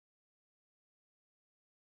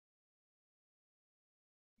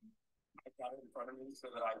I've got it in front of me so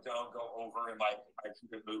that I don't go over and like I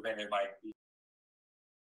keep it moving and like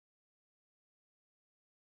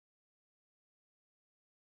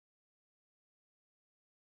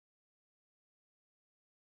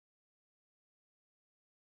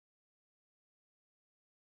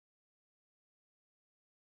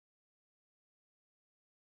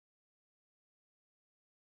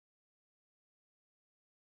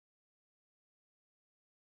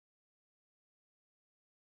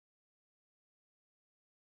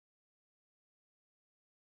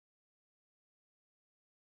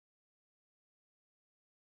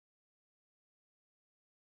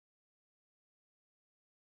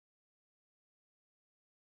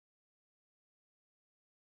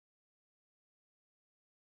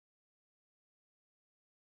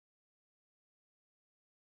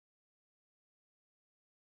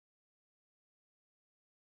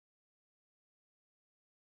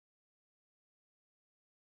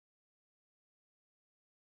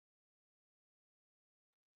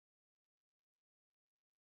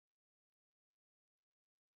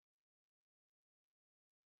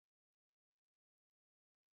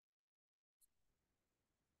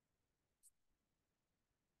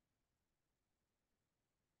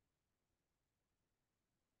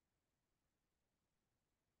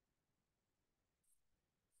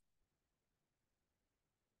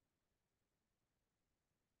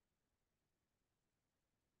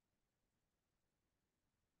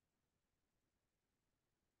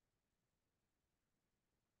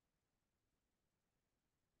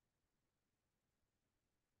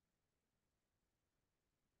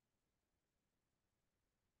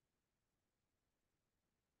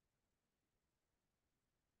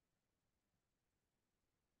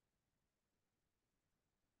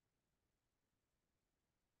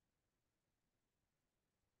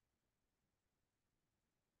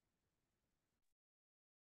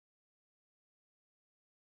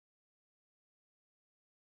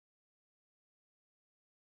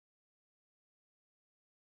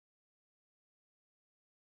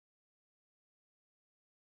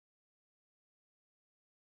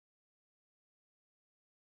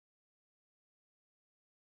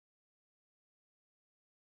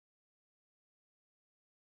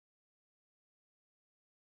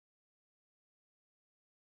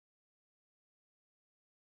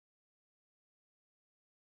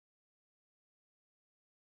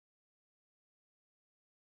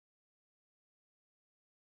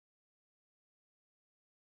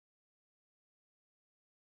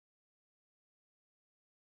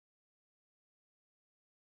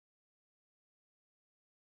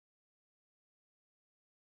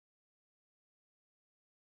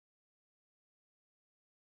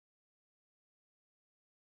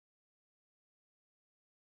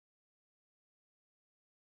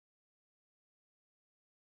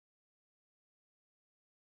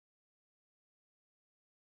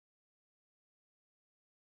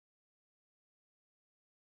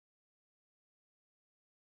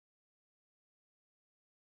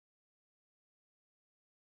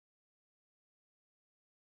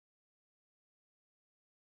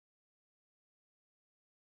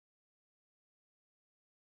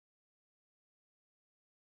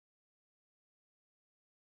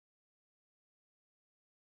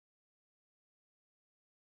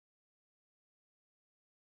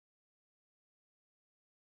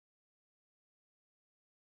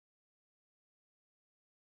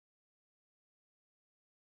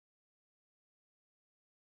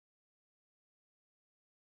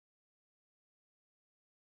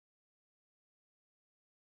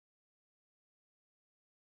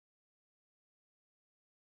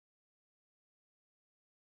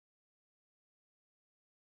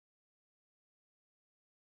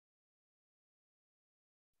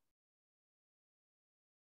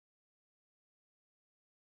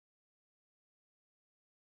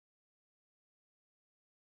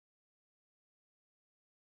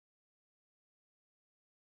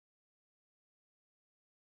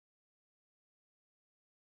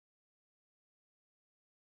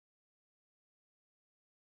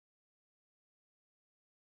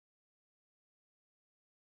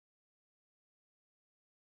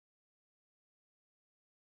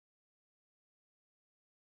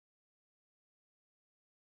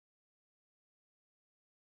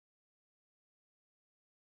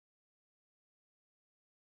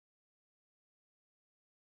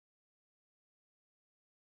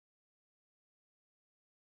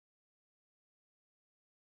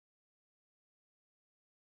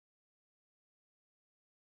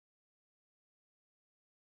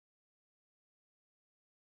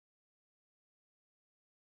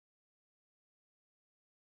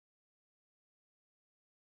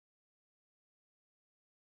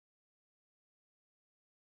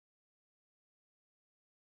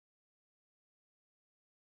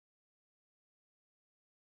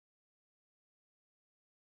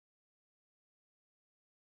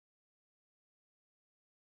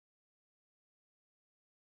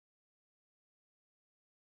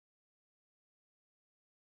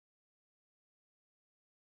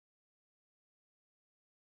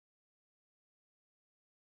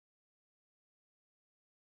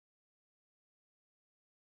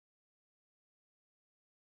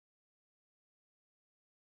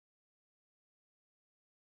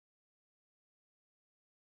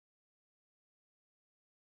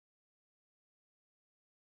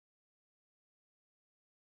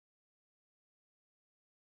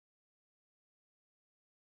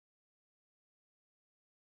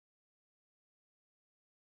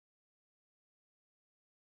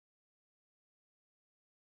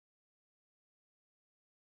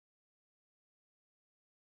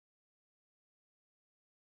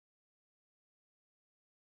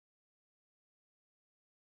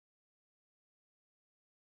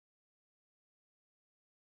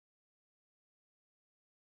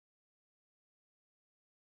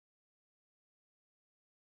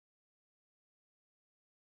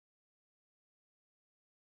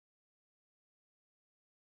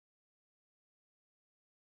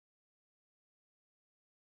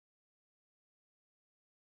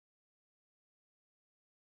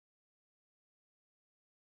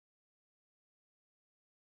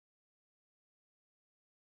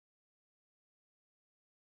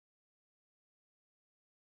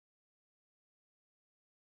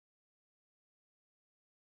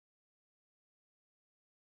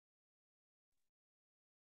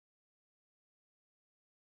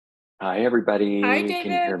Hi, everybody. Hi, David. Can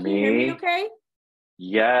you hear Can you hear me me? okay?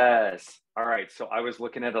 Yes. All right. So I was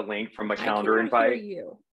looking at a link from a calendar I cannot hear invite.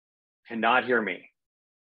 you. Cannot hear me.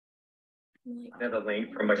 At a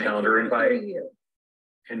link from a calendar invite.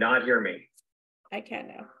 Cannot hear me. I can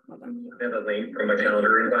now. Hold on. At a link from a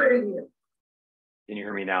calendar invite. Can you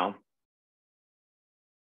hear me now?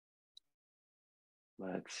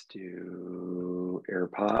 Let's do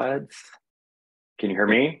AirPods. Can you hear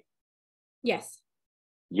me? Yes.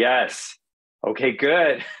 Yes. Okay,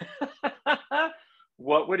 good.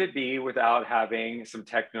 What would it be without having some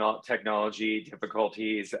technology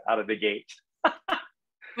difficulties out of the gate?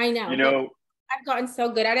 I know. You know, I've gotten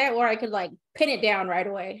so good at it where I could like pin it down right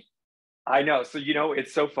away. I know. So,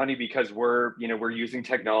 it's so funny because we're using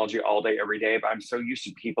technology all day, every day, but I'm so used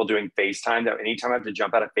to people doing FaceTime that anytime I have to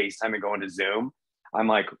jump out of FaceTime and go into Zoom, I'm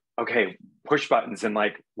like, okay, push buttons and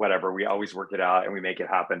like, whatever, we always work it out and we make it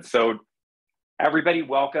happen. So everybody,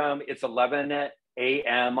 welcome. It's 11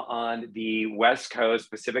 a.m. on the West Coast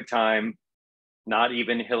Pacific time. Not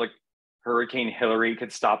even Hurricane Hillary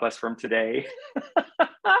could stop us from today.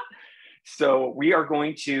 So we are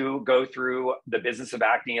going to go through the business of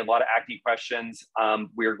acne, a lot of acne questions.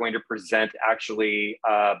 We are going to present actually,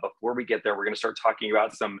 before we get there, we're going to start talking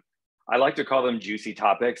about some, I like to call them juicy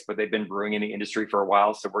topics, but they've been brewing in the industry for a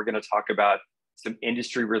while. So we're going to talk about some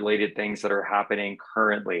industry related things that are happening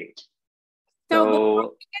currently. So before we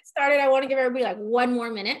get started, I want to give everybody like 1 more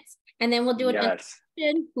minute and then we'll do an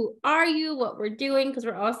introduction. Who are you? What we're doing? Because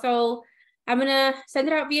I'm going to send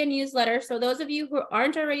it out via newsletter. So those of you who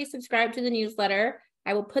aren't already subscribed to the newsletter,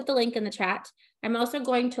 I will put the link in the chat. I'm also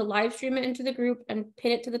going to live stream it into the group and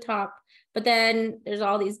pin it to the top. But then there's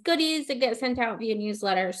all these goodies that get sent out via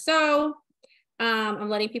newsletter. So I'm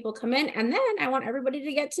letting people come in and then I want everybody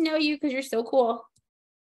to get to know you because you're so cool.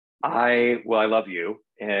 I love you.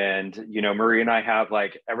 And, Marie and I have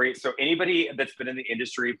so anybody that's been in the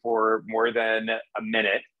industry for more than a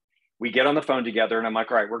minute, we get on the phone together and I'm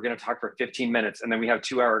like, all right, we're going to talk for 15 minutes. And then we have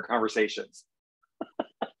 2-hour conversations.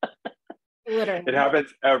 Literally. It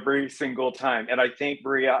happens every single time. And I think,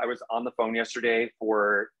 Maria, I was on the phone yesterday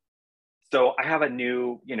so I have a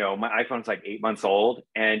new, my iPhone's like 8 months old.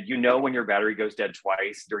 And when your battery goes dead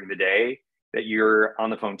twice during the day, that you're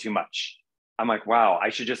on the phone too much. I'm like, wow, I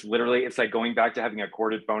should just it's like going back to having a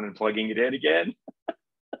corded phone and plugging it in again.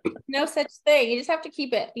 No such thing. You just have to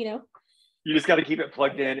keep it, You just got to keep it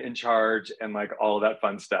plugged in charge and like all of that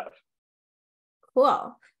fun stuff.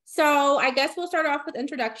 Cool. So I guess we'll start off with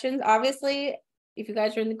introductions. Obviously, if you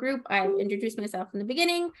guys are in the group, I introduced myself in the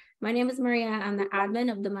beginning. My name is Maria. I'm the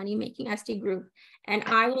admin of the Money Making ST group. And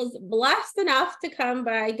I was blessed enough to come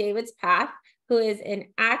by David's path, who is an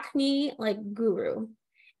acne guru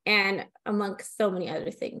and amongst so many other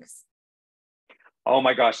things. Oh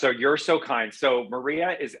my gosh. So you're so kind. So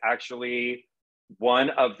Maria is actually one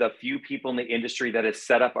of the few people in the industry that has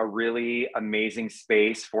set up a really amazing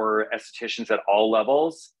space for estheticians at all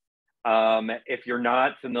levels. If you're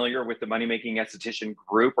not familiar with the Money Making Esthetician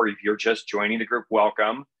group, or if you're just joining the group,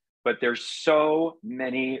 welcome. But there's so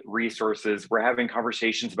many resources. We're having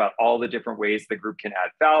conversations about all the different ways the group can add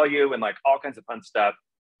value and like all kinds of fun stuff.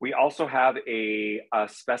 We also have a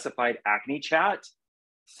specified acne chat.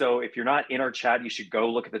 So if you're not in our chat, you should go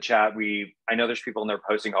look at the chat. I know there's people in there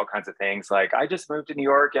posting all kinds of things like, I just moved to New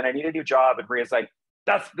York and I need a new job. And Maria's like,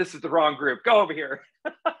 this is the wrong group. Go over here.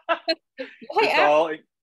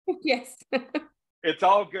 Yes. It's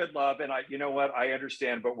all good, love. And you know what? I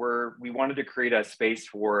understand, but we wanted to create a space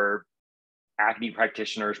for acne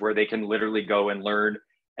practitioners where they can literally go and learn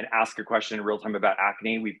and ask a question in real time about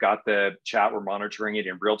acne. We've got the chat. We're monitoring it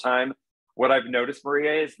in real time. What I've noticed,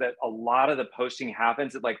 Maria, is that a lot of the posting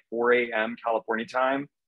happens at like 4 a.m. California time,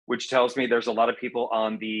 which tells me there's a lot of people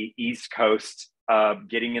on the East Coast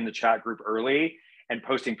getting in the chat group early and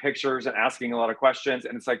posting pictures and asking a lot of questions.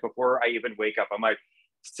 And it's like before I even wake up, I'm like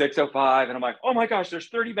 6:05 and I'm like, oh my gosh, there's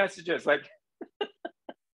 30 messages. Like,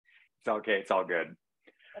 it's okay. It's all good.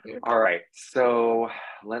 All right. So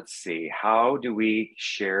let's see. How do we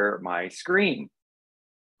share my screen?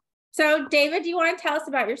 So David, do you want to tell us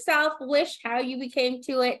about yourself, how you became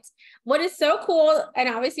to it? What is so cool? And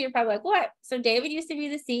obviously you're probably like, what? So David used to be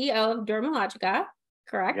the CEO of Dermalogica,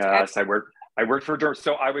 correct? Yes, I worked for Derm.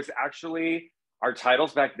 So I was actually, our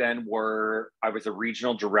titles back then I was a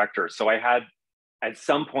regional director. So I had, at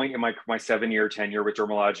some point in my 7-year tenure with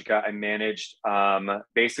Dermalogica, I managed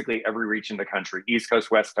basically every region in the country, East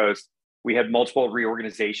Coast, West Coast. We had multiple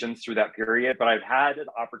reorganizations through that period, but I've had an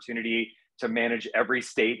opportunity to manage every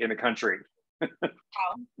state in the country. Wow,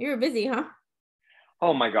 you were busy, huh?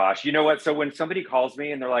 Oh my gosh. You know what? So when somebody calls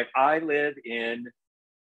me and they're like, I live in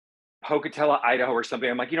Pocatello, Idaho or something.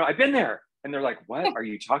 I'm like, I've been there. And they're like, what are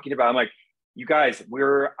you talking about? I'm like, you guys,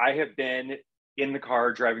 I have been in the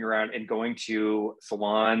car driving around and going to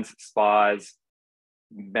salons, spas,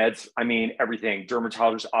 meds, everything,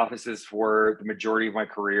 dermatologist offices for the majority of my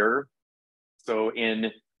career. So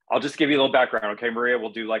I'll just give you a little background. Okay, Maria,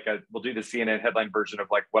 we'll do the CNN headline version of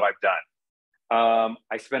like what I've done.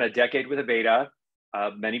 I spent a decade with Aveda.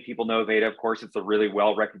 Many people know Aveda. Of course, it's a really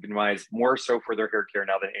well-recognized, more so for their hair care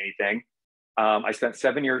now than anything. I spent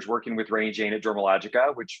 7 years working with Ray and Jane at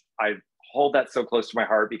Dermalogica, which I hold that so close to my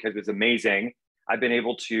heart because it's amazing. I've been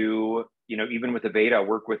able to, even with Aveda,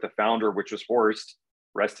 work with the founder, which was Horst,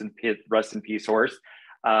 rest in peace, Horst,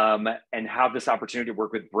 and have this opportunity to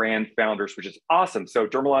work with brand founders, which is awesome. So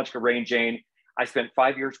Dermalogica, Ray and Jane, I spent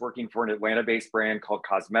 5 years working for an Atlanta-based brand called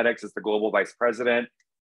Cosmetics as the global vice president.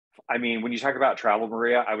 When you talk about travel,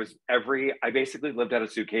 Maria, I basically lived out a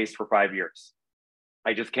suitcase for 5 years.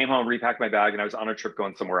 I just came home, repacked my bag, and I was on a trip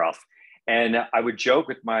going somewhere else. And I would joke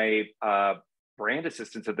with my brand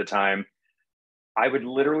assistants at the time, I would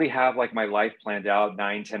literally have like my life planned out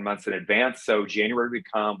 9-10 months in advance. So January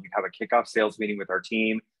would come, we'd have a kickoff sales meeting with our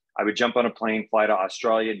team. I would jump on a plane, fly to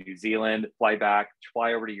Australia, New Zealand, fly back,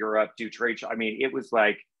 fly over to Europe, do trade show. It was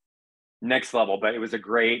like next level, but it was a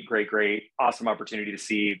great, awesome opportunity to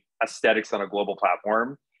see aesthetics on a global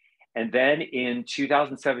platform. And then in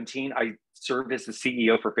 2017, I served as the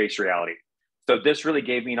CEO for Face Reality. So this really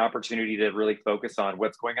gave me an opportunity to really focus on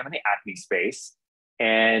what's going on in the acne space.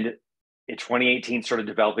 And in 2018, started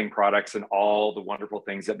developing products and all the wonderful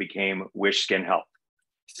things that became Wish Skin Health.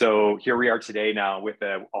 So here we are today now with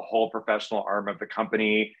a whole professional arm of the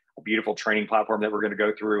company, a beautiful training platform that we're going to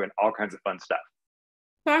go through and all kinds of fun stuff.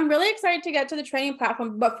 So I'm really excited to get to the training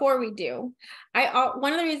platform. Before we do,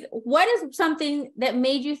 one of the reasons, what is something that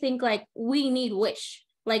made you think like we need Wish?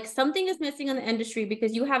 Like something is missing in the industry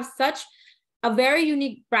because you have such a very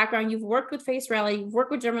unique background. You've worked with Face Reality, you've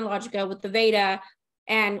worked with Dermalogica, with the Aveda,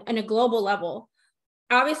 and on a global level.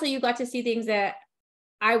 Obviously, you got to see things that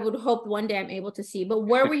I would hope one day I'm able to see. But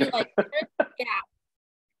where were you like, where's the gap?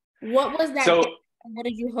 What was that gap, and what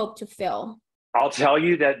did you hope to fill? I'll tell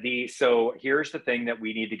you that so here's the thing that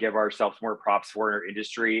we need to give ourselves more props for in our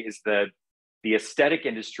industry is the aesthetic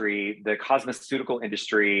industry, the cosmeceutical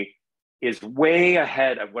industry is way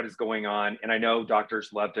ahead of what is going on. And I know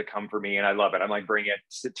doctors love to come for me and I love it. I'm like, bring it,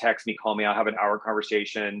 text me, call me. I'll have an hour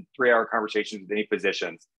conversation, 3-hour conversations with any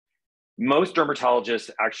physicians. Most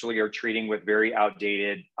dermatologists actually are treating with very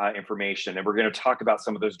outdated information. And we're going to talk about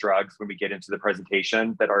some of those drugs when we get into the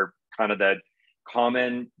presentation that are kind of the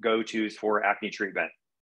common go-tos for acne treatment.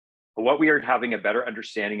 But what we are having a better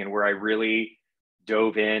understanding and where I really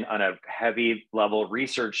dove in on a heavy level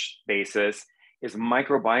research basis is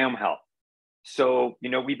microbiome health. So,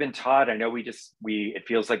 we've been taught, I know it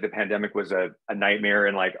feels like the pandemic was a nightmare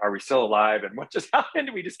and like, are we still alive? And what just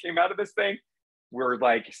happened? We just came out of this thing. We're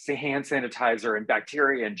like hand sanitizer and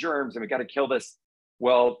bacteria and germs and we got to kill this.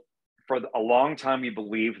 Well, for a long time, we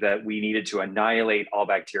believed that we needed to annihilate all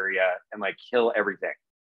bacteria and like kill everything.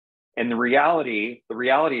 And the reality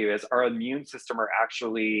is our immune system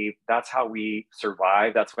that's how we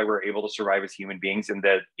survive. That's why we're able to survive as human beings in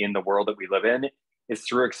the world that we live in, is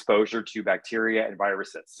through exposure to bacteria and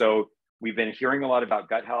viruses. So we've been hearing a lot about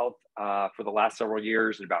gut health for the last several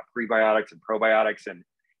years and about prebiotics and probiotics and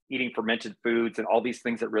eating fermented foods and all these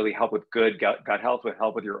things that really help with good gut health, would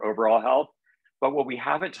help with your overall health. But what we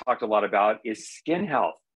haven't talked a lot about is skin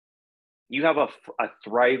health. You have a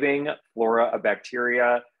thriving flora of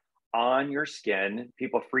bacteria on your skin.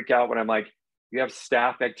 People freak out when I'm like, you have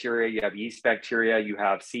staph bacteria, you have yeast bacteria, you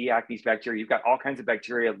have C. acnes bacteria, you've got all kinds of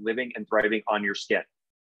bacteria living and thriving on your skin.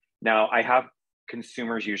 Now, I have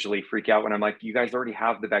consumers usually freak out when I'm like, you guys already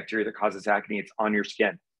have the bacteria that causes acne, it's on your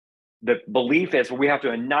skin. The belief is, well, we have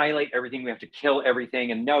to annihilate everything, we have to kill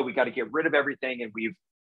everything, and no, we got to get rid of everything, and we've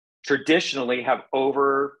traditionally have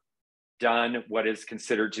overdone what is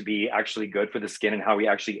considered to be actually good for the skin and how we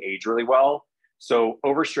actually age really well. So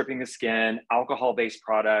overstripping the skin, alcohol-based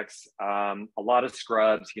products, a lot of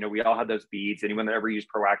scrubs. We all had those beads. Anyone that ever used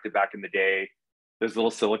Proactive back in the day, those little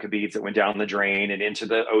silica beads that went down the drain and into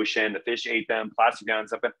the ocean, the fish ate them, plastic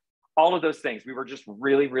gowns up, and all of those things. We were just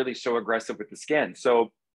really, really so aggressive with the skin.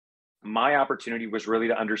 So my opportunity was really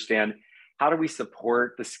to understand, how do we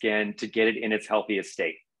support the skin to get it in its healthiest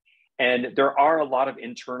state? And there are a lot of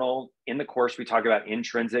in the course, we talk about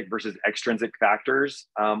intrinsic versus extrinsic factors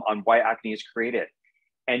on why acne is created.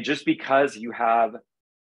 And just because you have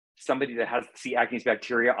somebody that has C. acnes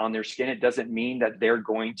bacteria on their skin, it doesn't mean that they're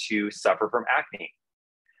going to suffer from acne.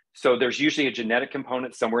 So there's usually a genetic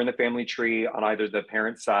component somewhere in the family tree on either the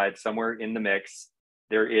parent side, somewhere in the mix,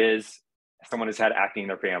 there is someone has had acne in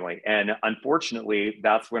their family. And unfortunately,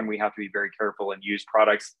 that's when we have to be very careful and use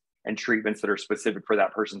products and treatments that are specific for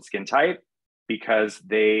that person's skin type, because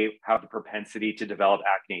they have the propensity to develop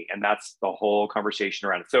acne. And that's the whole conversation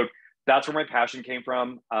around it. So that's where my passion came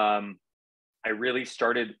from. I really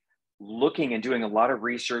started looking and doing a lot of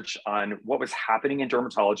research on what was happening in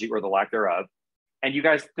dermatology, or the lack thereof. And you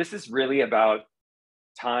guys, this is really about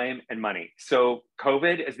time and money. So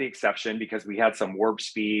COVID is the exception, because we had some warp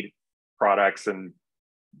speed products and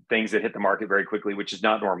things that hit the market very quickly, which is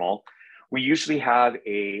not normal. We usually have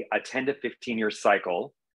a 10 to 15 year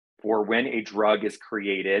cycle for when a drug is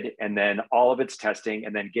created, and then all of its testing,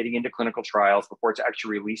 and then getting into clinical trials before it's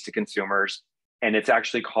actually released to consumers. And it's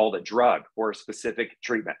actually called a drug for a specific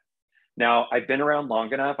treatment. Now, I've been around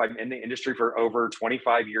long enough. I'm in the industry for over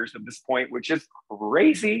 25 years at this point, which is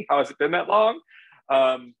crazy. How has it been that long?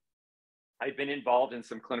 I've been involved in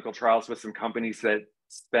some clinical trials with some companies that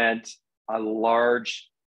spent a large,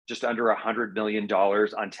 just under $100 million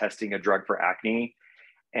on testing a drug for acne.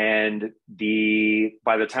 And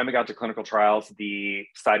by the time I got to clinical trials, the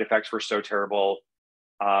side effects were so terrible,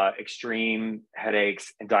 extreme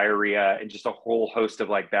headaches and diarrhea, and just a whole host of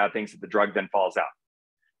like bad things that the drug then falls out.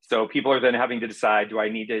 So people are then having to decide, do I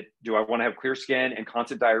want to have clear skin and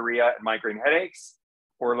constant diarrhea and migraine headaches,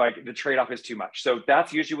 or like the trade-off is too much? So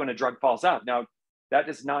that's usually when a drug falls out. Now, that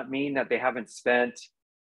does not mean that they haven't spent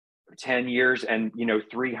 10 years and,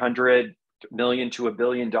 $300 million to $1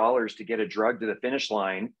 billion to get a drug to the finish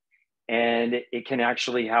line. And it can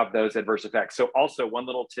actually have those adverse effects. So also, one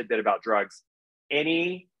little tidbit about drugs: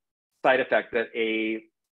 any side effect that a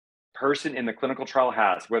person in the clinical trial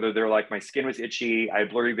has, whether they're like, my skin was itchy, I had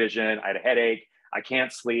blurry vision, I had a headache, I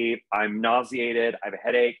can't sleep, I'm nauseated, I have a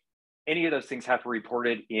headache, any of those things have to be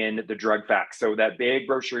reported in the drug facts. So that big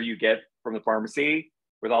brochure you get from the pharmacy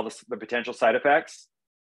with all the potential side effects,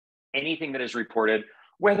 anything that is reported,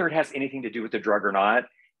 whether it has anything to do with the drug or not,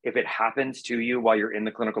 if it happens to you while you're in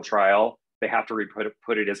the clinical trial, they have to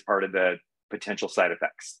put it as part of the potential side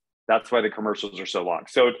effects. That's why the commercials are so long.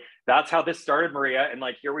 So that's how this started, Maria. And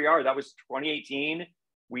like, here we are. That was 2018.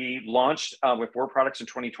 We launched with 4 products in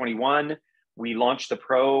 2021. We launched the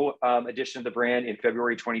Pro edition of the brand in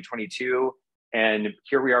February 2022. And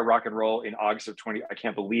here we are, rock and roll in August of I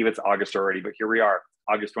can't believe it's August already, but here we are,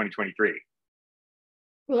 August 2023.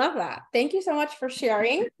 Love that. Thank you so much for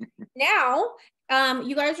sharing. Now,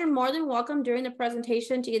 you guys are more than welcome during the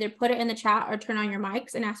presentation to either put it in the chat or turn on your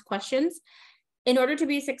mics and ask questions. In order to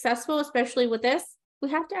be successful, especially with this, we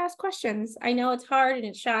have to ask questions. I know it's hard and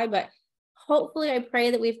it's shy, but hopefully I pray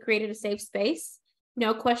that we've created a safe space.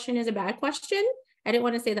 No question is a bad question. I didn't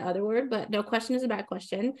want to say the other word, but no question is a bad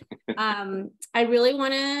question. I really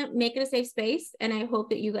want to make it a safe space, and I hope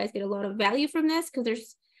that you guys get a lot of value from this,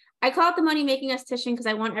 because I call it the money making esthetician, because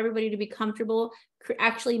I want everybody to be comfortable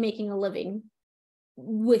actually making a living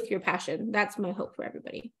with your passion. That's my hope for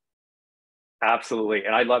everybody. Absolutely.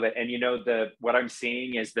 And I love it. And what I'm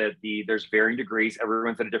seeing is that there's varying degrees.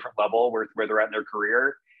 Everyone's at a different level where they're at in their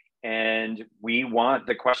career. And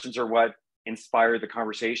the questions are what inspire the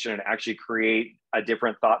conversation and actually create a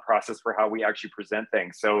different thought process for how we actually present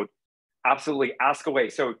things. So absolutely, ask away.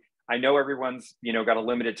 So I know everyone's, got a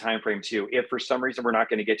limited time frame too. If for some reason we're not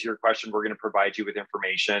going to get to your question, we're going to provide you with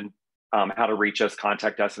information, how to reach us,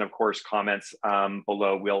 contact us, and of course, comments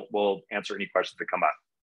below. We'll answer any questions that come up.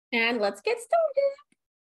 And let's get started.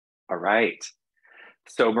 All right.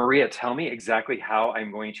 So Maria, tell me exactly how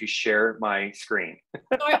I'm going to share my screen.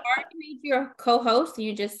 So I already made your co-host, and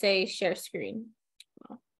you just say share screen.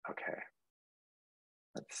 Okay.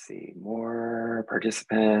 Let's see, more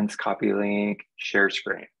participants, copy link, share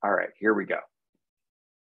screen. All right, here we go.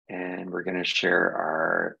 And we're going to share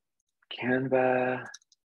our Canva.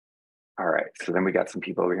 All right, so then we got some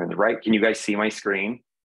people over here on the right. Can you guys see my screen?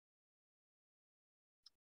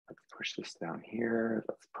 Let's push this down here.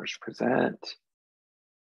 Let's push present.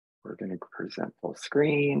 We're going to present full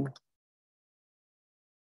screen.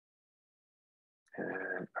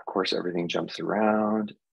 And of course, everything jumps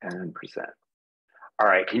around and present. All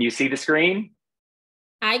right, can you see the screen?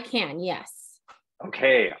 I can, yes.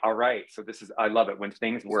 Okay, all right. So I love it. When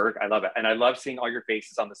things work, I love it. And I love seeing all your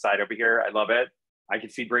faces on the side over here. I love it. I can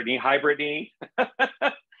see Brittany. Hi, Brittany.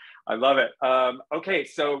 I love it. Okay,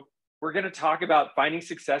 so we're going to talk about finding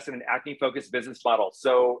success in an acne-focused business model.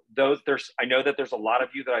 So I know that there's a lot of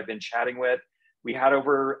you that I've been chatting with. We had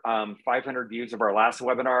over 500 views of our last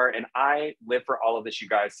webinar, and I live for all of this, you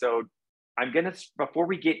guys. So before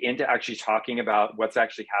we get into actually talking about what's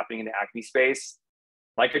actually happening in the acne space,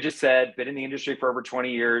 like I just said, been in the industry for over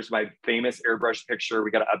 20 years. My famous airbrush picture, we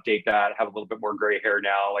got to update that, have a little bit more gray hair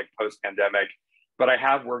now, like post-pandemic. but I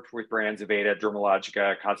have worked with brands Aveda,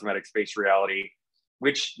 Dermalogica, Cosmetic Space Reality,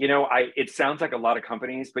 which, you know, it sounds like a lot of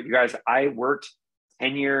companies, but you guys, I worked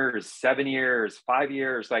 10 years, 7 years, 5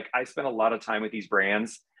 years. Like I spent a lot of time with these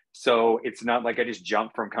brands. So it's not like I just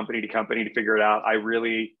jump from company to company to figure it out.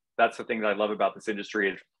 That's the thing that I love about this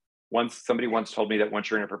industry is somebody once told me that once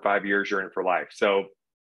you're in it for 5 years, you're in it for life. So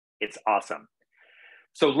it's awesome.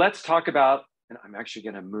 So let's talk about, and I'm actually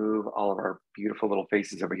going to move all of our beautiful little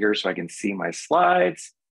faces over here so I can see my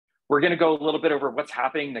slides. We're going to go a little bit over what's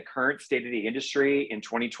happening in the current state of the industry in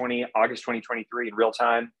 2020, August 2023 in real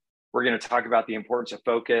time. We're going to talk about the importance of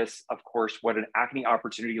focus, of course, what an acne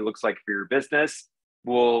opportunity looks like for your business.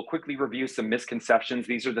 We'll quickly review some misconceptions.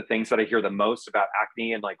 These are the things that I hear the most about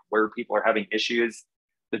acne and like where people are having issues.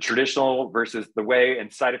 The traditional versus the way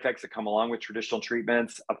and side effects that come along with traditional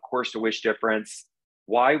treatments. Of course, the Wish difference,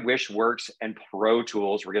 why Wish works, and Pro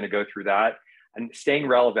Tools. We're going to go through that. And staying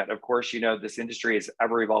relevant. Of course, you know, this industry is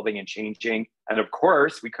ever evolving and changing. And of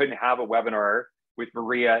course, we couldn't have a webinar with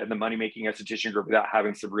Maria and the Money Making Esthetician Group without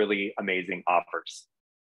having some really amazing offers.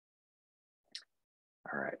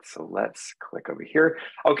 All right, so let's click over here.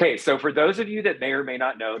 Okay, so for those of you that may or may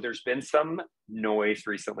not know, there's been some noise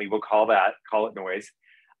recently, we'll call it noise,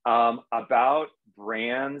 about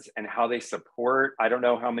brands and how they support. I don't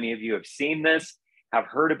know how many of you have seen this, have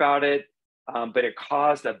heard about it, but it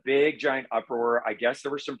caused a big giant uproar. I guess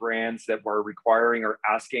there were some brands that were requiring or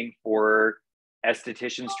asking for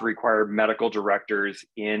estheticians to require medical directors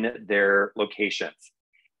in their locations.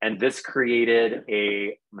 And this created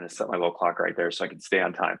I'm going to set my little clock right there so I can stay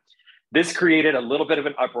on time. This created a little bit of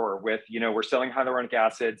an uproar with, you know, we're selling hyaluronic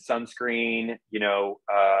acid, sunscreen, you know,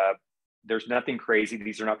 there's nothing crazy.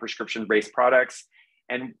 These are not prescription-based products.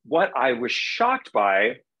 And what I was shocked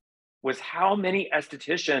by was how many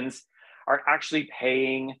estheticians are actually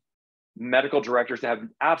paying medical directors that have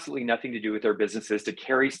absolutely nothing to do with their businesses to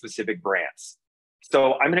carry specific brands.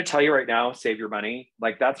 So I'm going to tell you right now, save your money.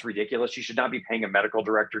 Like that's ridiculous. You should not be paying a medical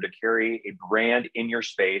director to carry a brand in your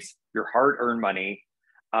space, your hard-earned money,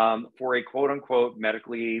 for a quote unquote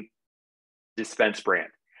medically dispensed brand.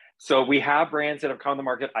 So we have brands that have come on the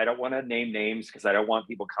market. I don't want to name names because I don't want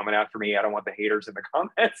people coming after me. I don't want the haters in the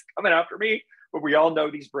comments coming after me, but we all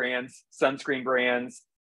know these brands, sunscreen brands,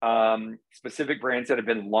 specific brands that have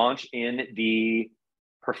been launched in the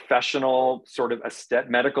professional sort of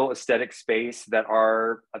medical aesthetic space that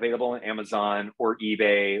are available on Amazon or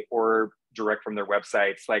eBay or direct from their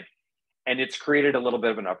websites. And it's created a little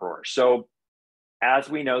bit of an uproar. So as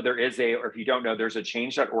we know, or if you don't know, there's a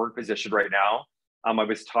change.org position right now. I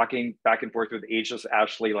was talking back and forth with Ageless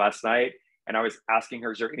Ashley last night, and I was asking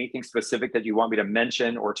her, is there anything specific that you want me to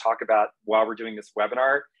mention or talk about while we're doing this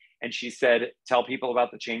webinar? And she said, tell people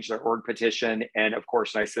about the change.org petition. And of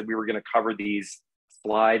course, I said we were going to cover these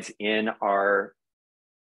slides in our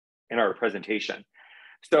presentation.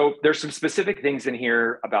 So there's some specific things in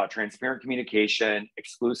here about transparent communication,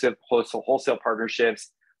 exclusive wholesale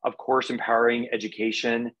partnerships, of course, empowering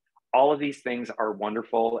education. All of these things are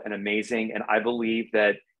wonderful and amazing. And I believe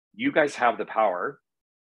that you guys have the power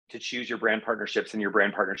to choose your brand partnerships and your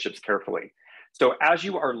brand partnerships carefully. So as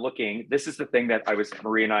you are looking, this is the thing that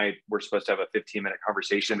Maria and I were supposed to have a 15-minute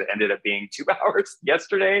conversation that ended up being 2 hours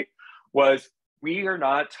yesterday, was we are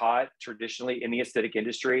not taught traditionally in the aesthetic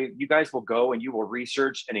industry. You guys will go and you will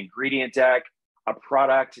research an ingredient deck, a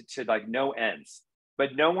product to like no ends.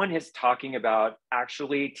 But no one is talking about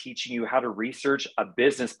actually teaching you how to research a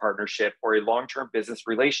business partnership or a long-term business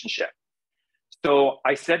relationship. So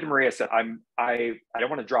I said to Maria, I don't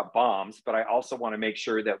want to drop bombs, but I also want to make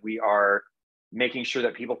sure that we are making sure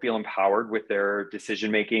that people feel empowered with their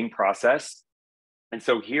decision-making process. And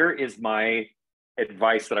so here is my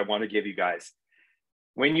advice that I want to give you guys.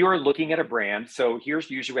 When you are looking at a brand, so here's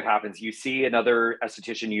usually what happens. You see another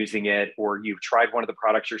esthetician using it, or you've tried one of the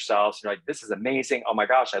products yourself. So you're like, this is amazing. Oh my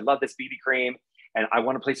gosh, I love this BB cream. And I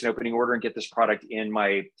want to place an opening order and get this product in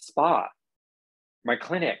my spa, my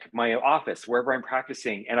clinic, my office, wherever I'm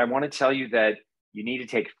practicing. And I want to tell you that you need to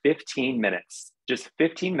take 15 minutes, just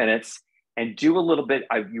 15 minutes, and do a little bit.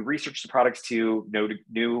 You research the products to the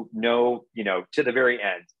very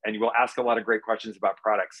end. And you will ask a lot of great questions about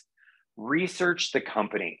products. Research the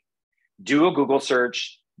company, do a Google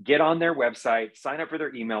search, get on their website, sign up for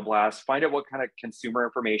their email blast, find out what kind of consumer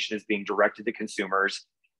information is being directed to consumers.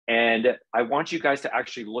 And I want you guys to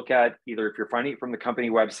actually look at, either if you're finding it from the company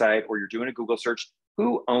website or you're doing a Google search,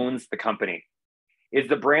 who owns the company? Is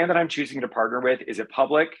the brand that I'm choosing to partner with, is it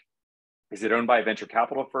public? Is it owned by a venture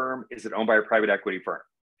capital firm? Is it owned by a private equity firm?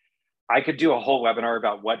 I could do a whole webinar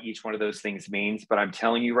about what each one of those things means, but I'm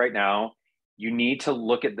telling you right now, you need to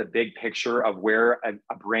look at the big picture of where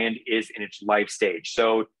a brand is in its life stage.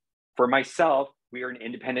 So for myself, we are an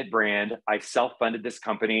independent brand. I self-funded this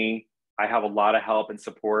company. I have a lot of help and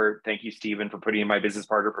support. Thank you, Stephen, for putting in my business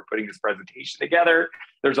partner for putting this presentation together.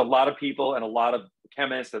 There's a lot of people and a lot of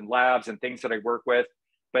chemists and labs and things that I work with,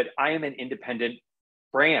 but I am an independent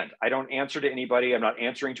brand. I don't answer to anybody. I'm not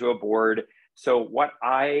answering to a board. So what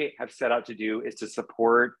I have set out to do is to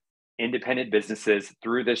support independent businesses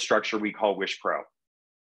through this structure we call WishPro.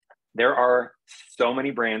 There are so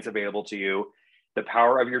many brands available to you. The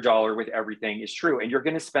power of your dollar with everything is true. And you're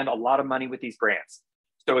going to spend a lot of money with these brands.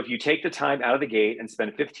 So if you take the time out of the gate and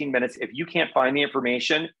spend 15 minutes, if you can't find the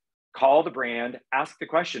information, call the brand, ask the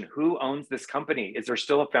question, who owns this company? Is there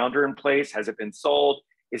still a founder in place? Has it been sold?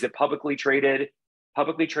 Is it publicly traded?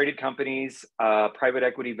 Publicly traded companies, private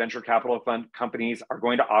equity, venture capital fund companies are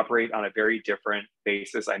going to operate on a very different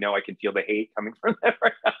basis. I know I can feel the hate coming from them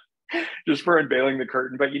right now, just for unveiling the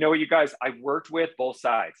curtain. But you know what, you guys, I've worked with both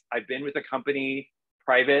sides. I've been with a company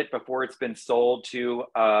private before it's been sold to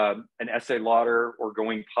an Estee Lauder or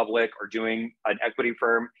going public or doing an equity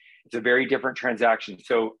firm. It's a very different transaction.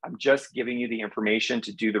 So I'm just giving you the information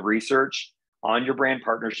to do the research on your brand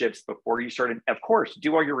partnerships before you start. And of course,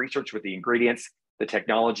 do all your research with the ingredients, the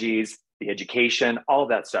technologies, the education, all of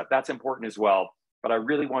that stuff. That's important as well. But I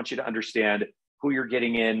really want you to understand who you're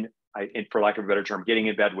getting in, for lack of a better term, getting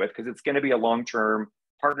in bed with, because it's going to be a long-term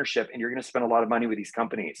partnership and you're going to spend a lot of money with these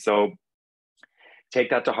companies. So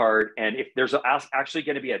take that to heart. And if there's actually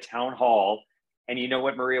going to be a town hall, and you know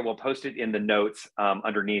what, Maria, we'll post it in the notes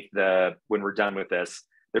underneath when we're done with this.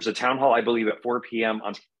 There's a town hall, I believe, at 4 p.m.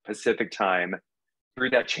 on Pacific time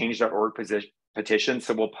through that change.org petition.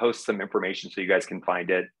 So we'll post some information so you guys can find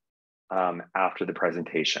it after the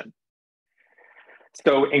presentation.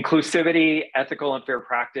 So inclusivity, ethical and fair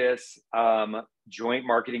practice, joint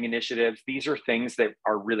marketing initiatives. These are things that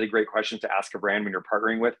are really great questions to ask a brand when you're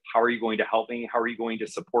partnering with. How are you going to help me? How are you going to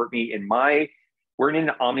support me we're in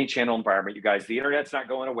an omni-channel environment, you guys. The internet's not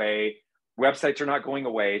going away. Websites are not going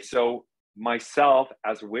away. So myself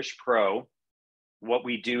as WishPro, what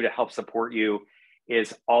we do to help support you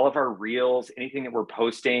is all of our reels, anything that we're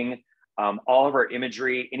posting, all of our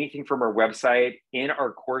imagery, anything from our website, in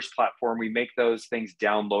our course platform, we make those things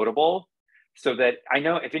downloadable so that I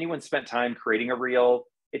know if anyone spent time creating a reel,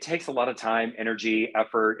 it takes a lot of time, energy,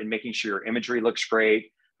 effort, and making sure your imagery looks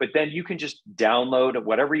great. But then you can just download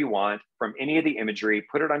whatever you want from any of the imagery,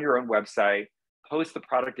 put it on your own website, post the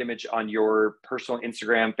product image on your personal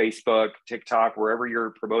Instagram, Facebook, TikTok, wherever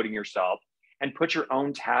you're promoting yourself, and put your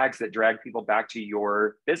own tags that drag people back to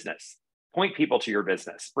your business. Point people to your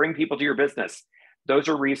business, bring people to your business. Those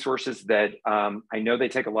are resources that I know they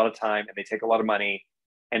take a lot of time and they take a lot of money.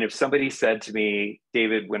 And if somebody said to me,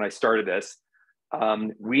 David, when I started this,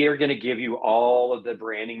 we are going to give you all of the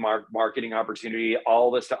branding, marketing opportunity,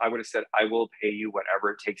 all this stuff, I would have said, I will pay you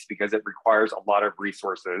whatever it takes because it requires a lot of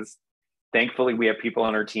resources. Thankfully, we have people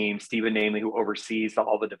on our team, Stephen namely, who oversees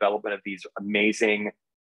all the development of these amazing,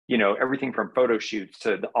 everything from photo shoots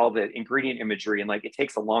to all the ingredient imagery. And it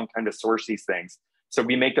takes a long time to source these things. So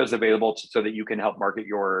we make those available so that you can help market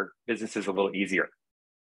your businesses a little easier.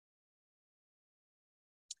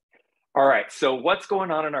 All right, so what's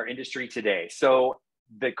going on in our industry today? So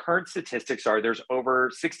the current statistics are there's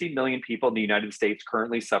over 60 million people in the United States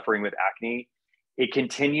currently suffering with acne. It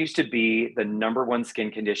continues to be the #1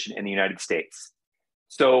 skin condition in the United States.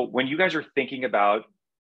 So when you guys are thinking about,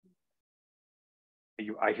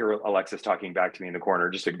 I hear Alexis talking back to me in the corner,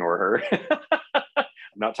 just ignore her. I'm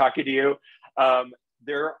not talking to you.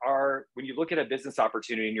 When you look at a business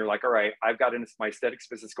opportunity and you're like, all right, I've got my aesthetics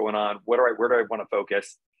business going on, where do I want to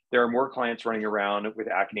focus? There are more clients running around with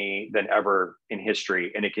acne than ever in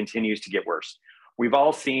history, and it continues to get worse. We've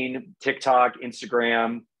all seen TikTok,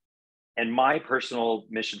 Instagram, and my personal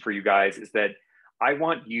mission for you guys is that I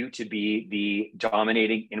want you to be the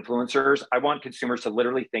dominating influencers. I want consumers to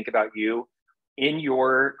literally think about you in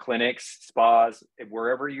your clinics, spas,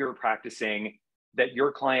 wherever you're practicing, that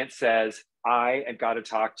your client says, I have got to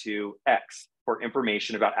talk to X for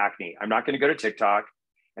information about acne. I'm not going to go to TikTok,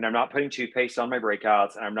 and I'm not putting toothpaste on my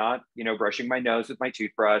breakouts, and I'm not, brushing my nose with my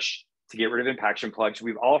toothbrush to get rid of impaction plugs.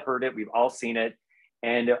 We've all heard it. We've all seen it.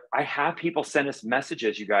 And I have people send us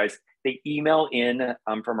messages, you guys. They email in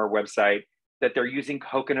from our website that they're using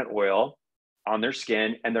coconut oil on their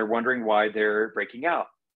skin, and they're wondering why they're breaking out.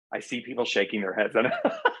 I see people shaking their heads. And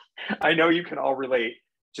I know you can all relate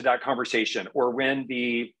to that conversation. Or when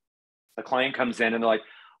the client comes in and they're like,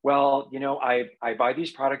 well, I buy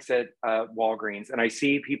these products at Walgreens, and I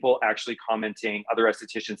see people actually commenting, other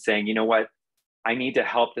estheticians saying, you know what, I need to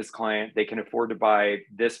help this client. They can afford to buy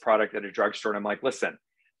this product at a drugstore. And I'm like, listen,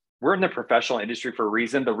 we're in the professional industry for a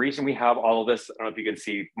reason. The reason we have all of this, I don't know if you can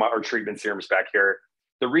see our treatment serums back here.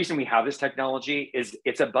 The reason we have this technology is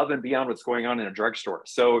it's above and beyond what's going on in a drugstore.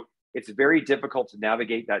 So it's very difficult to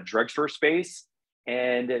navigate that drugstore space.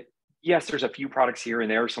 And yes, there's a few products here and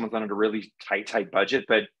there. Someone's on a really tight budget,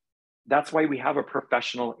 but that's why we have a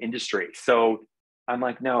professional industry. So I'm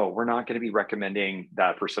like, no, we're not going to be recommending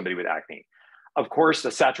that for somebody with acne. Of course,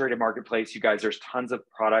 the saturated marketplace, you guys, there's tons of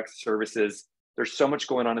products, services. There's so much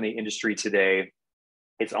going on in the industry today.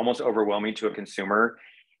 It's almost overwhelming to a consumer.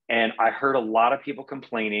 And I heard a lot of people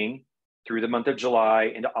complaining through the month of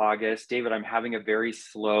July into August, David, I'm having a very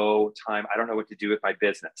slow time. I don't know what to do with my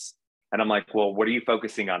business. And I'm like, well, what are you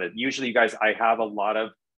focusing on? It usually, you guys, I have a lot of,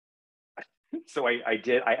 so I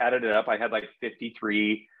added it up. I had like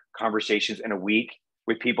 53 conversations in a week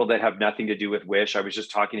with people that have nothing to do with Wish. I was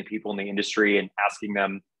just talking to people in the industry and asking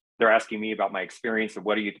them, they're asking me about my experience of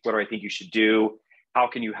what do I think you should do? How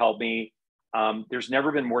can you help me? There's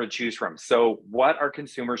never been more to choose from. So what are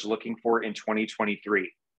consumers looking for in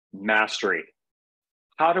 2023? Mastery.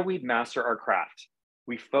 How do we master our craft?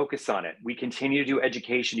 We focus on it. We continue to do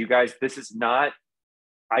education. You guys, this is not,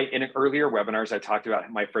 in earlier webinars, I talked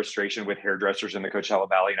about my frustration with hairdressers in the Coachella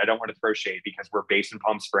Valley, and I don't want to throw shade because we're based in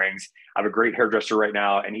Palm Springs. I have a great hairdresser right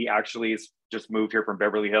now, and he actually has just moved here from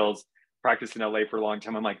Beverly Hills, practiced in LA for a long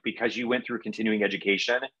time. I'm like, because you went through continuing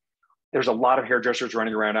education, there's a lot of hairdressers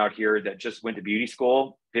running around out here that just went to beauty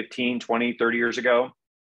school 15, 20, 30 years ago,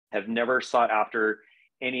 have never sought after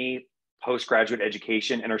any postgraduate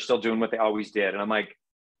education and are still doing what they always did. And I'm like,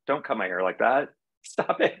 don't cut my hair like that.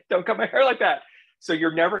 Stop it. Don't cut my hair like that. So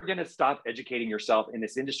you're never going to stop educating yourself in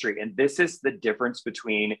this industry. And this is the difference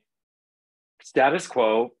between status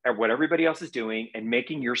quo and what everybody else is doing and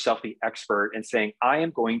making yourself the expert and saying, I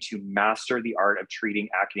am going to master the art of treating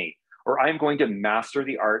acne, or I'm going to master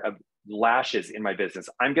the art of lashes in my business.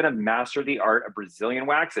 I'm going to master the art of Brazilian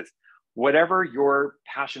waxes. Whatever your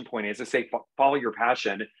passion point is, I say follow your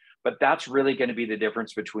passion, but that's really going to be the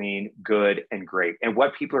difference between good and great. And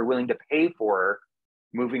what people are willing to pay for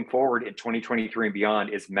moving forward in 2023 and beyond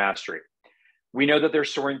is mastery. We know that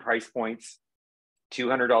there's soaring price points,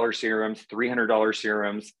 $200 serums, $300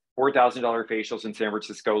 serums, $4,000 facials in San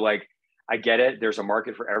Francisco. Like, I get it. There's a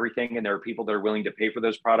market for everything, and there are people that are willing to pay for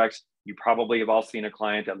those products. You probably have all seen a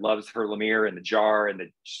client that loves her Lemire and the jar and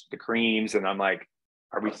the creams. And I'm like,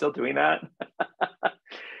 are we still doing that?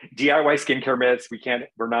 DIY skincare myths.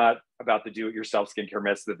 We're not about the do-it-yourself skincare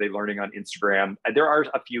myths that they're learning on Instagram. And there are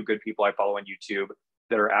a few good people I follow on YouTube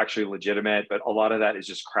that are actually legitimate, but a lot of that is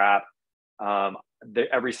just crap.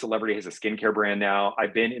 Every celebrity has a skincare brand now.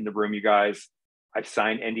 I've been in the room, you guys. I've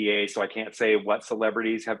signed NDA, so I can't say what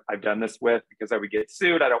celebrities I've done this with because I would get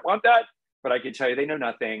sued. I don't want that, but I can tell you they know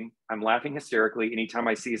nothing. I'm laughing hysterically anytime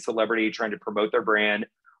I see a celebrity trying to promote their brand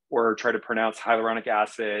or try to pronounce hyaluronic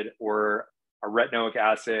acid or a retinoic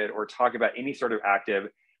acid or talk about any sort of active.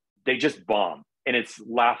 They just bomb, and it's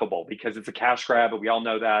laughable because it's a cash grab, but we all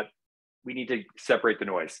know that. We need to separate the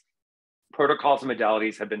noise. Protocols and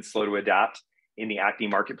modalities have been slow to adapt in the acne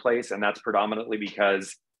marketplace, and that's predominantly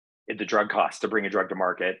because the drug costs to bring a drug to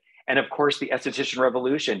market. And of course, the esthetician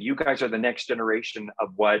revolution. You guys are the next generation of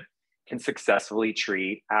what can successfully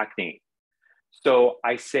treat acne. So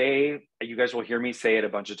I say, you guys will hear me say it a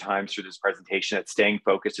bunch of times through this presentation, that staying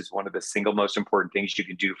focused is one of the single most important things you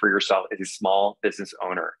can do for yourself as a small business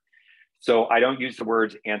owner. So I don't use the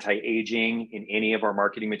words anti-aging in any of our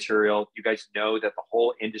marketing material. You guys know that the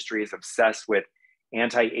whole industry is obsessed with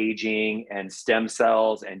anti-aging and stem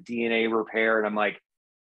cells and DNA repair. And I'm like,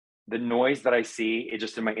 the noise that I see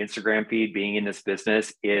just in my Instagram feed being in this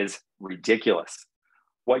business is ridiculous.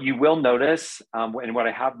 What you will notice, and what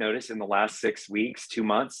I have noticed in the last 6 weeks, 2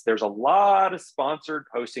 months, there's a lot of sponsored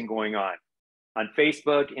posting going on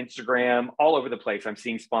Facebook, Instagram, all over the place. I'm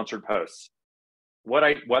seeing sponsored posts.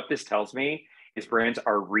 What this tells me is brands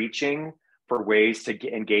are reaching for ways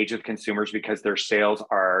to engage with consumers because their sales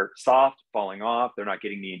are soft, falling off. They're not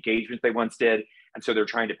getting the engagement they once did. And so they're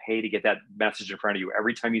trying to pay to get that message in front of you.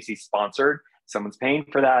 Every time you see sponsored, someone's paying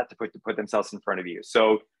for that to put themselves in front of you.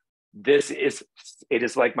 So it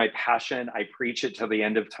is like my passion. I preach it till the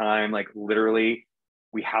end of time. Like, literally,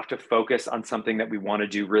 we have to focus on something that we want to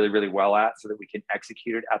do really, really well at so that we can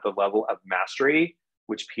execute it at the level of mastery,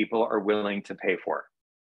 which people are willing to pay for.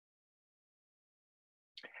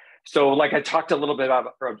 So like I talked a little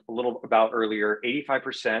about earlier,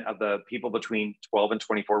 85% of the people between 12 and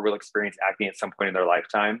 24 will experience acne at some point in their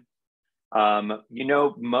lifetime.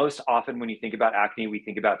 Most often when you think about acne, we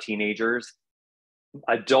think about teenagers.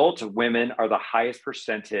 Adult women are the highest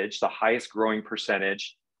percentage, the highest growing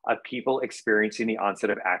percentage of people experiencing the onset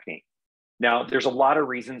of acne. Now, there's a lot of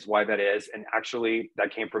reasons why that is. And actually,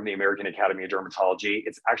 that came from the American Academy of Dermatology.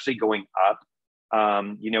 It's actually going up.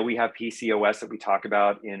 We have PCOS that we talk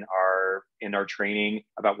about in our training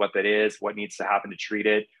about what that is, what needs to happen to treat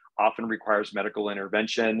it, often requires medical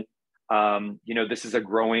intervention. This is a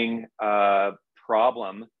growing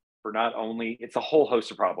problem for not only, it's a whole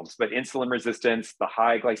host of problems, but insulin resistance, the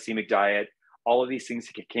high glycemic diet, all of these things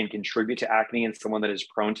can contribute to acne in someone that is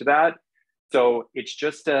prone to that. So it's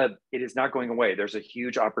just, it is not going away. There's a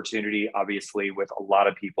huge opportunity, obviously, with a lot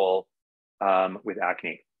of people with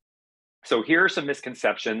acne. So here are some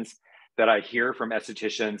misconceptions that I hear from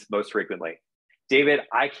estheticians most frequently. David,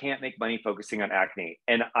 I can't make money focusing on acne.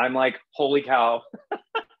 And I'm like, holy cow,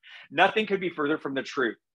 nothing could be further from the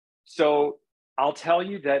truth. So I'll tell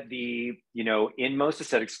you that in most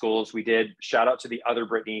aesthetic schools, we did, shout out to the other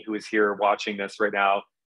Brittany who is here watching this right now,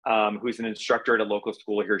 who's an instructor at a local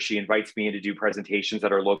school here. She invites me in to do presentations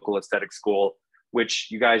at our local aesthetic school, which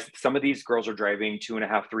you guys, some of these girls are driving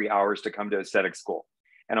 2.5, 3 hours to come to aesthetic school.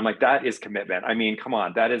 And I'm like, that is commitment. I mean, come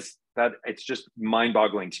on, it's just mind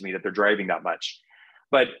boggling to me that they're driving that much.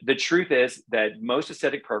 But the truth is that most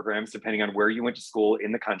aesthetic programs, depending on where you went to school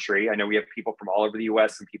in the country, I know we have people from all over the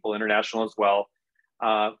US and people international as well.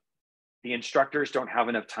 The instructors don't have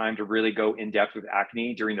enough time to really go in depth with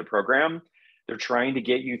acne during the program. They're trying to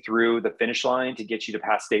get you through the finish line to get you to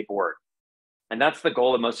pass state board. And that's the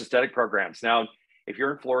goal of most aesthetic programs. Now, if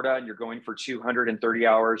you're in Florida and you're going for 230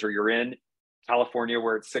 hours, or you're in California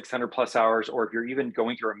where it's 600 plus hours, or if you're even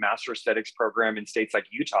going through a master aesthetics program in states like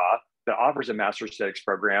Utah that offers a master aesthetics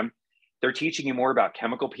program, they're teaching you more about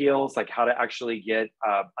chemical peels, like how to actually get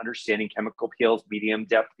understanding chemical peels, medium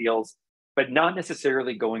depth peels, but not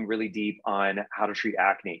necessarily going really deep on how to treat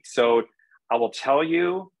acne. So I will tell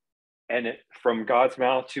you, and from God's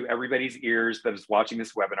mouth to everybody's ears that is watching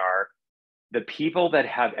this webinar, the people that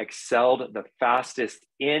have excelled the fastest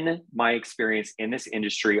in my experience in this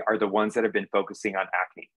industry are the ones that have been focusing on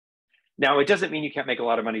acne. Now, it doesn't mean you can't make a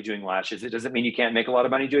lot of money doing lashes. It doesn't mean you can't make a lot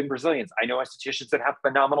of money doing Brazilians. I know estheticians that have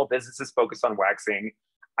phenomenal businesses focused on waxing.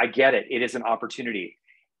 I get it. It is an opportunity.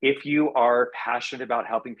 If you are passionate about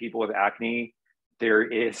helping people with acne, there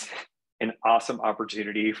is an awesome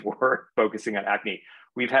opportunity for focusing on acne.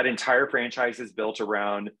 We've had entire franchises built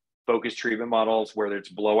around focused treatment models, whether it's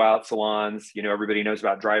blowout salons, everybody knows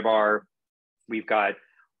about Dry Bar. We've got,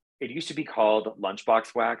 it used to be called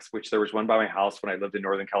Lunchbox Wax, which there was one by my house when I lived in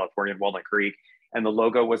Northern California in Walnut Creek. And the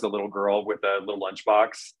logo was a little girl with a little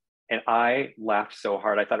lunchbox. And I laughed so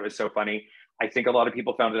hard. I thought it was so funny. I think a lot of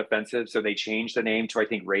people found it offensive. So they changed the name to, I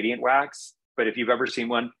think, Radiant Wax. But if you've ever seen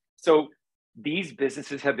one, so these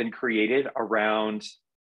businesses have been created around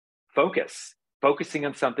focusing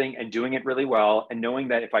on something and doing it really well, and knowing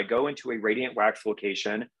that if I go into a Radiant Wax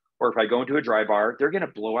location, or if I go into a Dry Bar, they're going to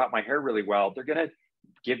blow out my hair really well. They're going to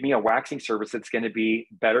give me a waxing service that's going to be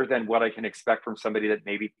better than what I can expect from somebody that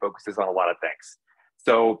maybe focuses on a lot of things.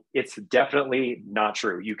 So it's definitely not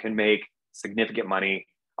true. You can make significant money.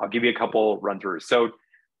 I'll give you a couple run throughs. So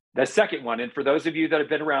the second one, and for those of you that have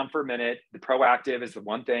been around for a minute, the proactive is the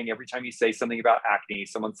one thing. Every time you say something about acne,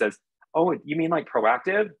 someone says, oh, you mean like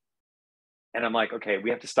proactive? And I'm like, okay, we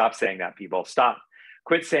have to stop saying that, people. Stop.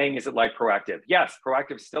 Quit saying, is it like proactive? Yes,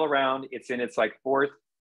 proactive is still around. It's in its like fourth.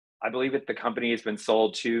 I believe the company has been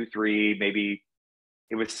sold 2, 3, maybe.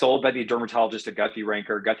 It was sold by the dermatologist at Guthrie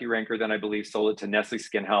Ranker. Guthrie Ranker then, I believe, sold it to Nestle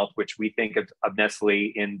Skin Health, which we think of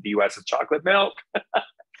Nestle in the US as chocolate milk.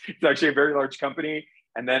 It's actually a very large company.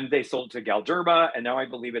 And then they sold it to Galderma. And now I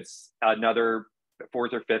believe it's another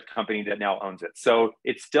 4th or 5th company that now owns it. So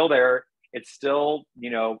it's still there. It's still,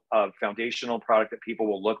 a foundational product that people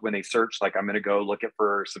will look when they search, like I'm going to go look at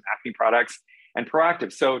for some acne products, and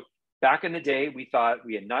proactive. So back in the day, we thought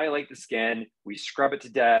we annihilate the skin, we scrub it to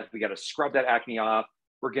death. We got to scrub that acne off.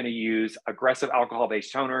 We're going to use aggressive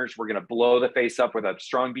alcohol-based toners. We're going to blow the face up with a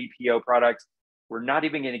strong BPO product. We're not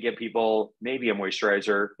even going to give people maybe a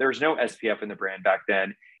moisturizer. There's no SPF in the brand back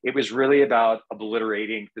then. It was really about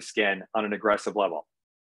obliterating the skin on an aggressive level.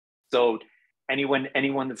 So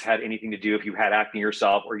anyone that's had anything to do, if you had acne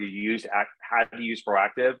yourself or you had to use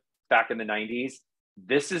proactive back in the 90s,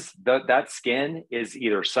 that skin is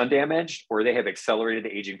either sun damaged or they have accelerated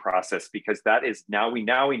the aging process, because that is now we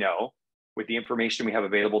know with the information we have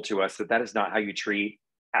available to us that is not how you treat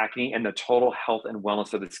acne and the total health and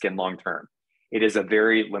wellness of the skin long term. It is a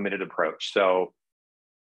very limited approach. So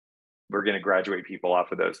we're going to graduate people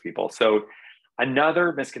off of those people. So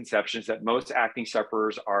another misconception is that most acne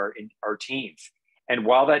sufferers are teens. And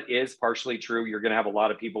while that is partially true, you're going to have a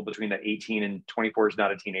lot of people between the 18 and 24 is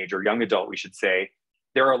not a teenager, young adult, we should say.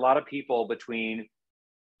 There are a lot of people between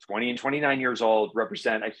 20 and 29 years old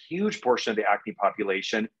represent a huge portion of the acne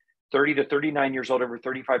population. 30 to 39 years old, over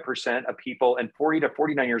 35% of people, and 40 to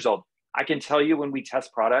 49 years old. I can tell you when we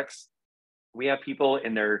test products, we have people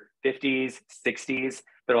in their 50s, 60s,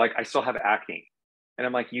 that are like, I still have acne. And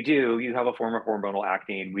I'm like, you do, you have a form of hormonal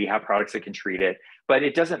acne, and we have products that can treat it, but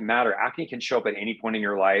it doesn't matter. Acne can show up at any point in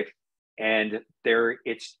your life. And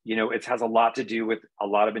it has a lot to do with a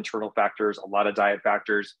lot of internal factors, a lot of diet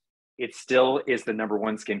factors. It still is the number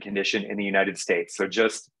one skin condition in the United States. So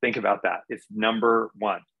just think about that. It's number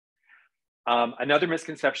one. Another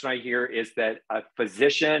misconception I hear is that a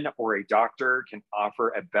physician or a doctor can offer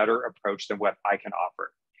a better approach than what I can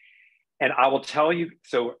offer. And I will tell you,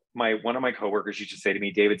 so one of my coworkers used to say to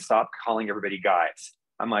me, David, stop calling everybody guys.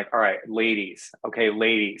 I'm like, all right, ladies. Okay,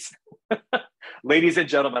 ladies. Ladies and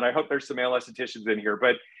gentlemen, I hope there's some male estheticians in here,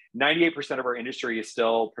 but 98% of our industry is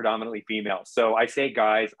still predominantly female. So I say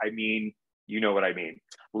guys, I mean, you know what I mean.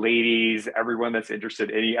 Ladies, everyone that's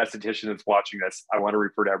interested, any esthetician that's watching this, I want to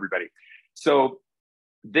refer to everybody. So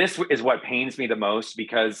this is what pains me the most,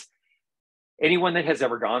 because anyone that has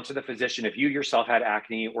ever gone to the physician, if you yourself had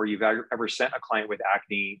acne or you've ever sent a client with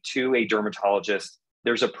acne to a dermatologist,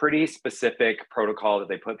 there's a pretty specific protocol that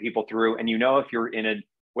they put people through. And if you're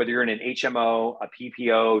whether you're in an HMO, a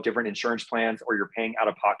PPO, different insurance plans, or you're paying out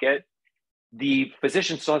of pocket, the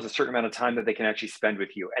physician still has a certain amount of time that they can actually spend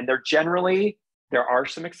with you. And there are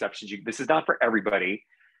some exceptions. This is not for everybody.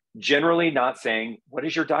 Generally not saying, what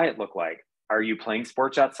does your diet look like? Are you playing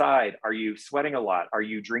sports outside? Are you sweating a lot? Are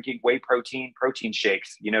you drinking whey protein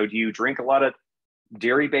shakes? Do you drink a lot of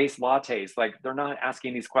dairy-based lattes? Like, they're not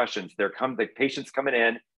asking these questions. The patient's coming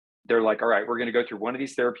in, they're like, all right, we're going to go through one of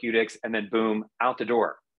these therapeutics, and then boom, out the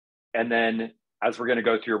door. And then as we're going to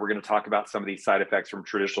go through, we're going to talk about some of these side effects from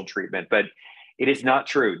traditional treatment, but it is not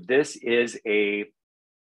true. This is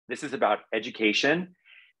about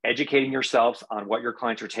educating yourselves on what your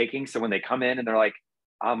clients are taking. So when they come in and they're like,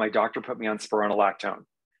 my doctor put me on spironolactone.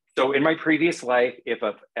 So in my previous life, if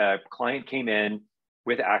a client came in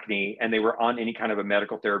with acne and they were on any kind of a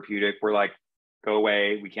medical therapeutic, we're like, go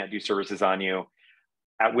away, we can't do services on you.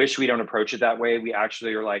 At Wish, we don't approach it that way. We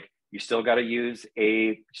actually are like, you still got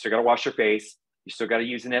to wash your face. You still got to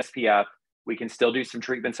use an SPF. We can still do some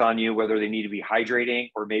treatments on you, whether they need to be hydrating,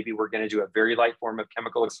 or maybe we're going to do a very light form of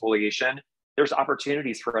chemical exfoliation. There's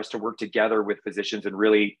opportunities for us to work together with physicians and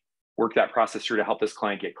really work that process through to help this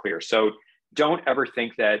client get clear. So don't ever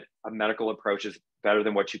think that a medical approach is better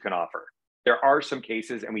than what you can offer. There are some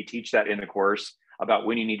cases, and we teach that in the course, about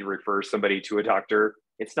when you need to refer somebody to a doctor.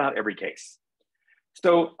 It's not every case.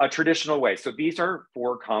 So a traditional way. So these are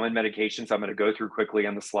 4 common medications I'm going to go through quickly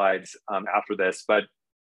on the slides after this, but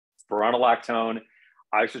spironolactone,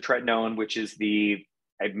 isotretinoin, which is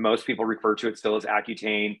most people refer to it still as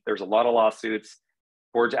Accutane. There's a lot of lawsuits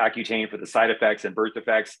towards Accutane for the side effects and birth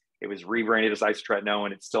defects. It was rebranded as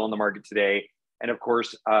isotretinoin. It's still in the market today. And of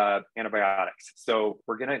course, antibiotics. So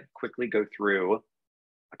we're going to quickly go through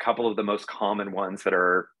a couple of the most common ones that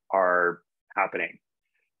are happening.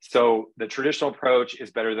 So the traditional approach is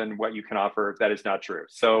better than what you can offer. That is not true.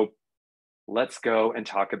 So let's go and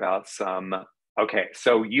talk about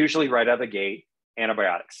so usually right out of the gate,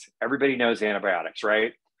 antibiotics. Everybody knows antibiotics,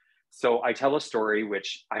 right? So I tell a story,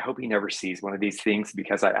 which I hope he never sees one of these things,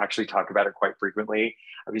 because I actually talk about it quite frequently.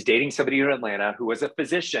 I was dating somebody in Atlanta who was a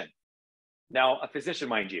physician. Now, a physician,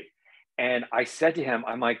 mind you. And I said to him,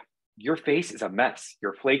 I'm like, your face is a mess.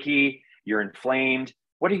 You're flaky, you're inflamed.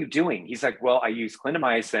 What are you doing? He's like, well, I use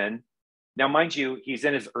clindamycin. Now, mind you, he's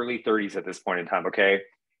in his early 30s at this point in time, okay?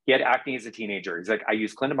 He had acne as a teenager. He's like, I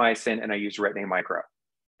use clindamycin and I use Retin-A Micro.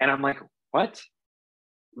 And I'm like, what?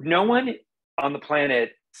 No one on the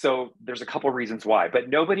planet, so there's a couple of reasons why, but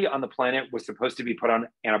nobody on the planet was supposed to be put on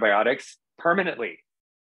antibiotics permanently.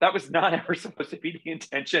 That was not ever supposed to be the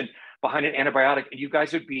intention behind an antibiotic. And you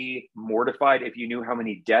guys would be mortified if you knew how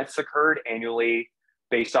many deaths occurred annually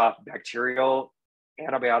based off bacterial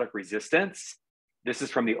antibiotic resistance. This is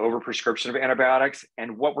from the overprescription of antibiotics.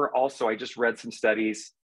 And I just read some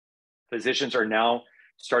studies. Physicians are now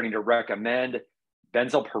starting to recommend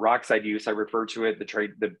benzyl peroxide use. I refer to it,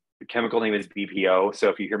 the chemical name is BPO. So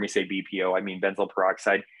if you hear me say BPO, I mean benzyl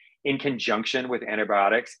peroxide, in conjunction with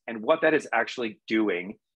antibiotics. And what that is actually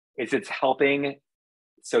doing is it's helping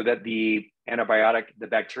so that the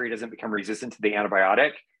bacteria doesn't become resistant to the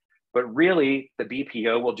antibiotic, but really the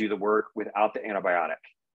BPO will do the work without the antibiotic.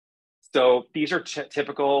 So these are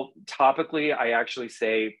typical. Topically, I actually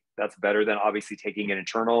say that's better than obviously taking an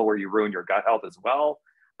internal where you ruin your gut health as well.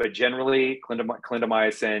 but generally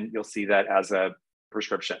clindamycin, you'll see that as a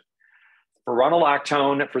prescription.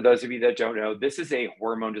 Spironolactone, for those of you that don't know, this is a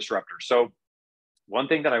hormone disruptor. So one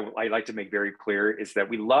thing that I like to make very clear is that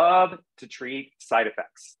we love to treat side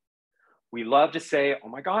effects. We love to say, oh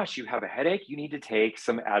my gosh, you have a headache, you need to take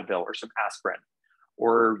some Advil or some aspirin.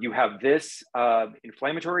 Or you have this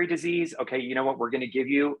inflammatory disease, okay, you know what, we're gonna give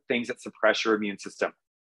you things that suppress your immune system.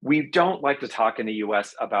 We don't like to talk in the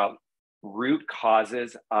US about root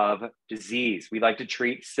causes of disease. We like to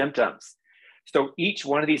treat symptoms. So each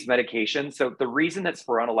one of these medications, so the reason that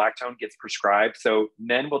spironolactone gets prescribed, so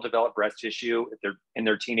men will develop breast tissue if they're in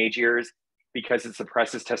their teenage years because it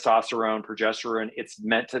suppresses testosterone, progesterone. It's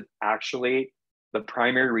meant to actually, the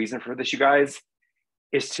primary reason for this, you guys,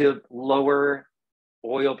 is to lower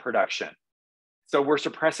oil production. So we're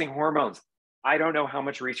suppressing hormones. I don't know how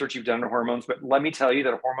much research you've done on hormones, but let me tell you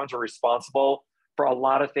that hormones are responsible for a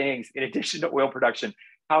lot of things in addition to oil production.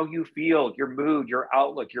 How you feel, your mood, your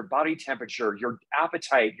outlook, your body temperature, your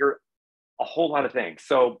appetite, a whole lot of things.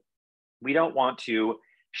 So we don't want to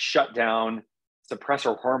shut down, suppress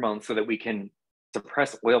our hormones so that we can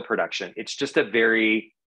suppress oil production. It's just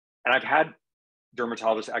and I've had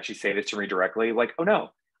dermatologists actually say this to me directly, like, oh no,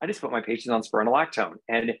 I just put my patients on spironolactone.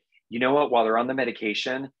 And you know what, while they're on the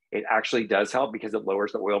medication, it actually does help because it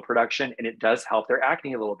lowers the oil production and it does help their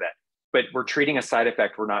acne a little bit. But we're treating a side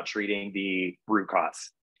effect, we're not treating the root cause.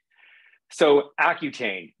 So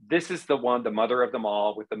Accutane, this is the mother of them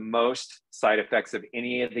all with the most side effects of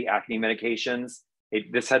any of the acne medications.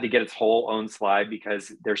 This had to get its whole own slide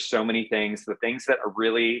because there's so many things. The things that are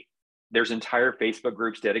really, there's entire Facebook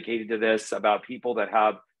groups dedicated to this about people that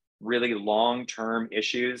have really long-term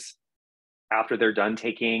issues after they're done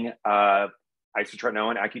taking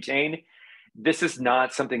isotretinoin, Accutane. This is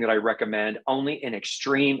not something that I recommend. Only in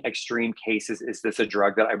extreme cases is this a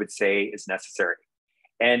drug that I would say is necessary.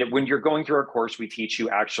 And when you're going through our course, we teach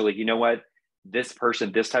you actually, you know what, this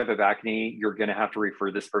person, this type of acne, you're going to have to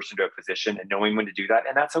refer this person to a physician and knowing when to do that.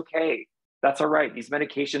 And that's okay. That's all right. These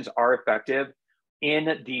medications are effective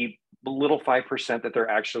in the little 5% that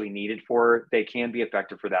they're actually needed for. They can be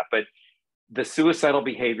effective for that. But the suicidal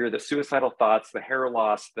behavior, the suicidal thoughts, the hair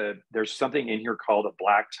loss, there's something in here called a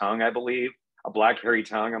black tongue, I believe, a black hairy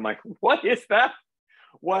tongue. I'm like, what is that?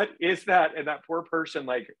 What is that? And that poor person,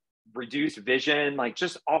 like, reduced vision, like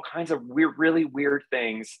just all kinds of really weird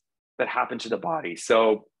things that happen to the body.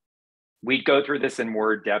 So we go through this in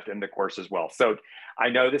more depth in the course as well. So I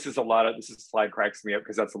know this slide cracks me up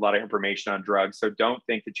because that's a lot of information on drugs. So don't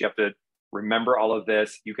think that you have to remember all of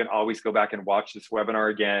this. You can always go back and watch this webinar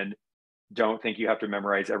again. Don't think you have to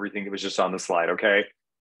memorize everything that was just on the slide, okay?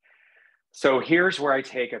 So here's where I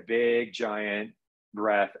take a big, giant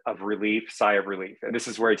breath of relief, sigh of relief. And this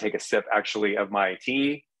is where I take a sip actually of my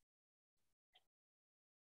tea.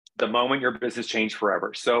 The moment your business changed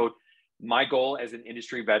forever. So my goal as an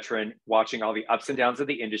industry veteran, watching all the ups and downs of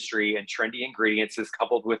the industry and trendy ingredients is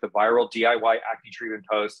coupled with the viral DIY acne treatment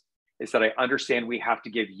post, is that I understand we have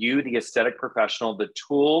to give you, the aesthetic professional, the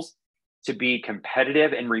tools to be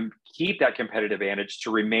competitive and keep that competitive advantage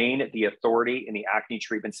to remain the authority in the acne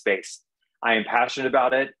treatment space. I am passionate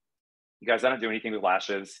about it. You guys, I don't do anything with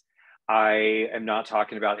lashes. I am not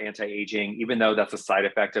talking about anti-aging, even though that's a side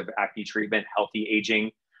effect of acne treatment, healthy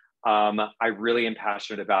aging. I really am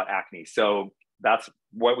passionate about acne. So that's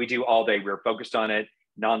what we do all day. We're focused on it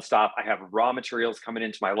nonstop. I have raw materials coming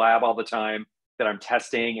into my lab all the time that I'm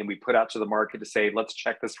testing and we put out to the market to say, let's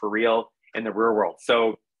check this for real in the real world.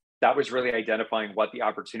 So that was really identifying what the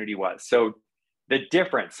opportunity was. So the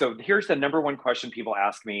difference, so here's the number one question people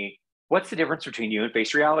ask me, what's the difference between you and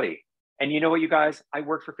Face Reality? And you know what, you guys, I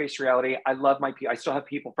work for Face Reality. I love I still have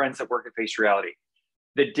friends that work at Face Reality.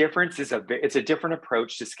 The difference is it's a different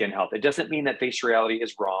approach to skin health. It doesn't mean that Face Reality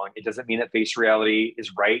is wrong. It doesn't mean that Face Reality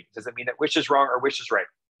is right. It doesn't mean that Wish is wrong or Wish is right.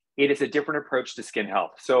 It is a different approach to skin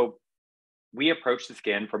health. So we approach the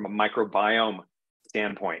skin from a microbiome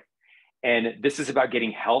standpoint. And this is about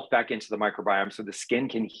getting health back into the microbiome so the skin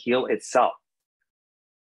can heal itself.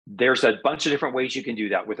 There's a bunch of different ways you can do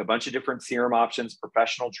that with a bunch of different serum options,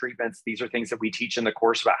 professional treatments. These are things that we teach in the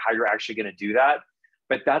course about how you're actually going to do that.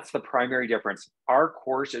 But that's the primary difference. Our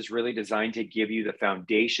course is really designed to give you the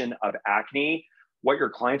foundation of acne, what your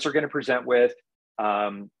clients are going to present with.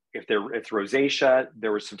 If it's rosacea,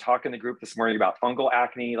 there was some talk in the group this morning about fungal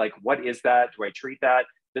acne. Like, what is that? Do I treat that?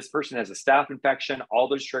 This person has a staph infection, all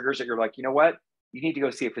those triggers that you're like, you know what? You need to go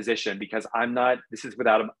see a physician because this is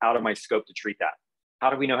out of my scope to treat that. How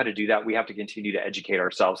do we know how to do that? We have to continue to educate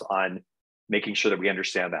ourselves on making sure that we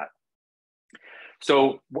understand that.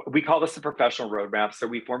 So we call this the professional roadmap. So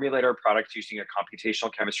we formulate our products using a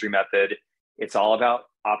computational chemistry method. It's all about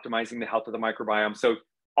optimizing the health of the microbiome. So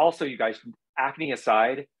also, you guys, acne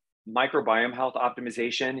aside, microbiome health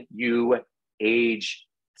optimization, you age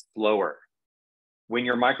slower. When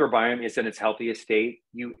your microbiome is in its healthiest state,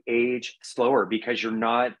 you age slower because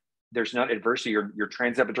there's not adversity. Your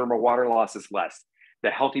transepidermal water loss is less. The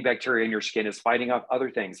healthy bacteria in your skin is fighting off other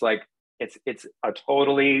things. Like it's a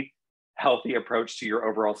totally healthy approach to your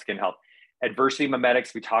overall skin health. Adversity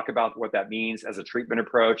mimetics, we talk about what that means as a treatment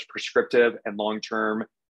approach, prescriptive and long-term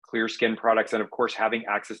clear skin products, and of course, having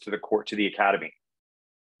access to the academy.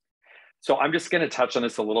 So I'm just going to touch on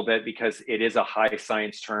this a little bit because it is a high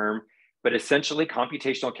science term, but essentially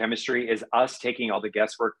computational chemistry is us taking all the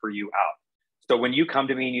guesswork for you out. So when you come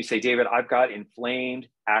to me and you say, David, I've got inflamed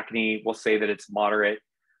acne, we'll say that it's moderate.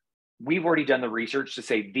 We've already done the research to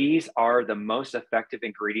say these are the most effective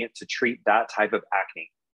ingredients to treat that type of acne.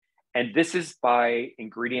 And this is by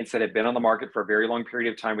ingredients that have been on the market for a very long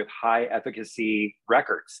period of time with high efficacy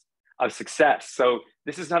records of success. So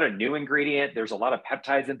this is not a new ingredient. There's a lot of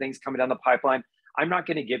peptides and things coming down the pipeline. I'm not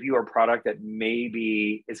going to give you a product that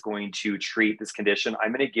maybe is going to treat this condition.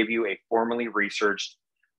 I'm going to give you a formally researched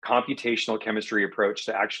computational chemistry approach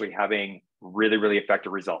to actually having really, really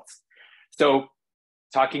effective results. So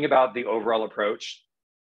talking about the overall approach,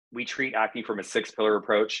 we treat acne from a 6-pillar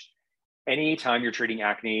approach. Anytime you're treating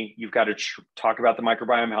acne, you've got to talk about the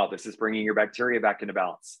microbiome health. This is bringing your bacteria back into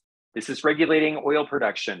balance. This is regulating oil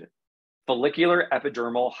production. Follicular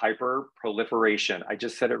epidermal hyperproliferation. I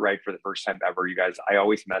just said it right for the first time ever, you guys. I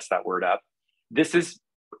always mess that word up. This is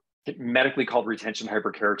medically called retention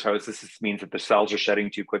hyperkeratosis. This means that the cells are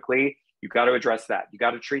shedding too quickly. You've got to address that. You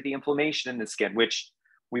got to treat the inflammation in the skin, which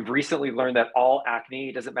we've recently learned that all acne,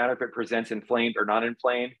 it doesn't matter if it presents inflamed or not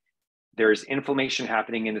inflamed, there's inflammation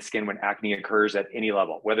happening in the skin when acne occurs at any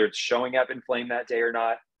level, whether it's showing up inflamed that day or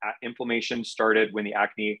not. Inflammation started when the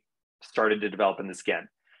acne started to develop in the skin.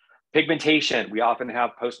 Pigmentation, we often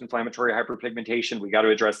have post-inflammatory hyperpigmentation. We got to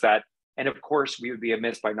address that. And of course, we would be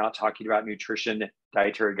amiss by not talking about nutrition,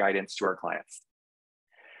 dietary guidance to our clients.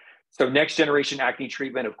 So next generation acne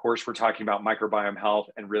treatment, of course, we're talking about microbiome health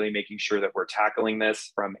and really making sure that we're tackling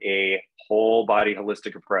this from a whole body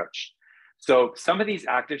holistic approach. So some of these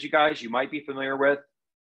actives, you guys, you might be familiar with.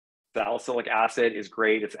 Salicylic acid is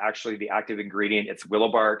great. It's actually the active ingredient. It's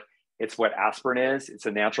willow bark. It's what aspirin is. It's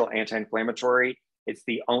a natural anti-inflammatory. It's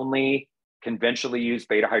the only conventionally used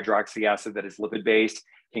beta hydroxy acid that is lipid-based,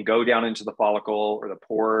 can go down into the follicle or the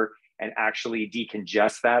pore and actually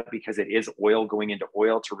decongest that because it is oil going into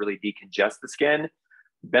oil to really decongest the skin.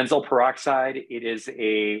 Benzoyl peroxide,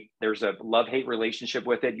 there's a love-hate relationship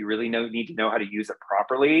with it. You really need to know how to use it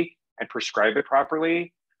properly and prescribe it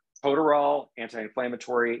properly. Total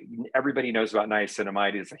anti-inflammatory. Everybody knows about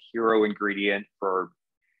niacinamide. It's a hero ingredient for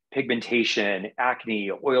pigmentation,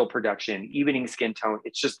 acne, oil production, evening skin tone.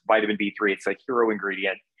 It's just vitamin B3. It's a hero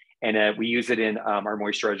ingredient. And we use it in our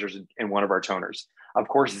moisturizers and one of our toners. Of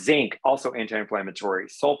course, zinc, also anti-inflammatory.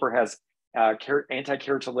 Sulfur has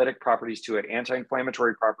anti-keratolytic properties to it,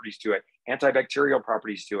 anti-inflammatory properties to it, antibacterial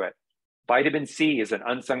properties to it. Vitamin C is an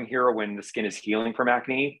unsung hero when the skin is healing from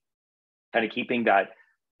acne, kind of keeping that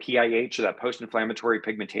PIH or that post-inflammatory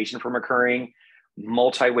pigmentation from occurring.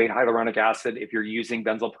 Multi-weight hyaluronic acid, if you're using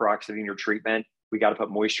benzoyl peroxide in your treatment, we got to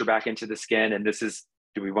put moisture back into the skin. And this is,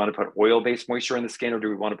 do we want to put oil-based moisture in the skin or do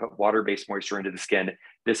we want to put water-based moisture into the skin?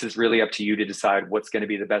 This is really up to you to decide what's going to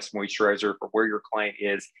be the best moisturizer for where your client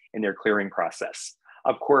is in their clearing process.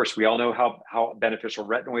 Of course, we all know how beneficial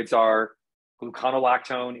retinoids are.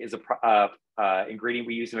 Gluconolactone is a ingredient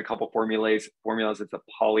we use in a couple formulas. It's a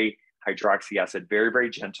polyhydroxy acid, very, very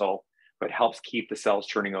gentle, but helps keep the cells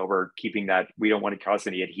turning over, keeping that, we don't want to cause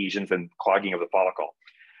any adhesions and clogging of the follicle.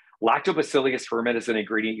 Lactobacillus ferment is an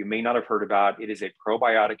ingredient you may not have heard about. It is a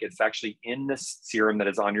probiotic. It's actually in this serum that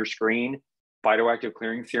is on your screen, Phytoactive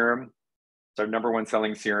Clearing Serum. It's our #1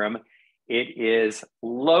 selling serum. It is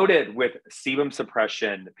loaded with sebum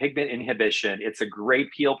suppression, pigment inhibition. It's a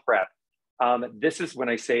great peel prep. This is when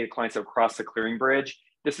I say to clients have crossed the clearing bridge,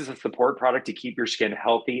 this is a support product to keep your skin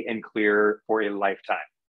healthy and clear for a lifetime.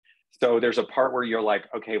 So there's a part where you're like,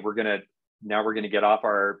 okay, we're gonna get off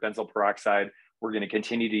our benzoyl peroxide. We're gonna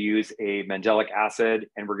continue to use a mandelic acid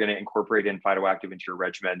and we're gonna incorporate in phytoactive into your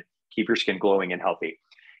regimen, keep your skin glowing and healthy.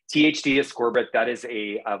 THD ascorbate, that is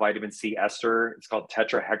a vitamin C ester. It's called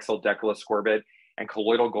tetrahexyl decylascorbate, and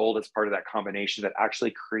colloidal gold is part of that combination that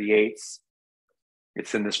actually creates,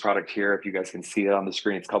 it's in this product here, if you guys can see it on the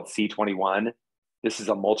screen, it's called C21. This is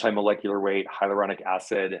a multi-molecular weight hyaluronic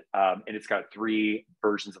acid, and it's got 3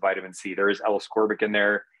 versions of vitamin C. There is L-ascorbic in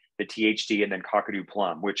there, the THD, and then Kakadu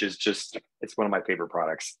plum, which is just, it's one of my favorite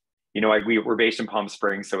products. You know, we're based in Palm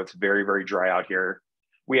Springs, so it's very, very dry out here.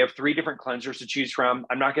 We have 3 different cleansers to choose from.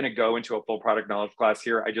 I'm not going to go into a full product knowledge class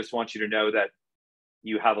here. I just want you to know that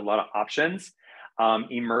you have a lot of options.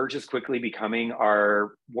 Emerge is quickly becoming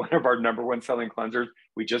one of our #1 selling cleansers.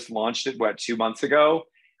 We just launched it, 2 months ago.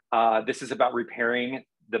 This is about repairing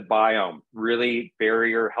the biome, really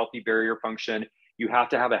healthy barrier function. You have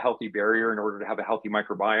to have a healthy barrier in order to have a healthy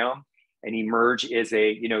microbiome. And Emerge is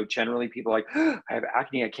generally people are like, oh, I have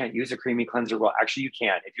acne, I can't use a creamy cleanser. Well, actually you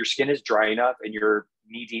can. If your skin is dry enough and you're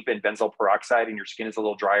knee deep in benzoyl peroxide and your skin is a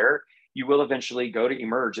little drier, you will eventually go to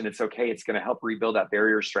Emerge, and it's okay. It's going to help rebuild that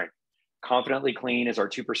barrier strength. Confidently Clean is our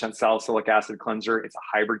 2% salicylic acid cleanser. It's a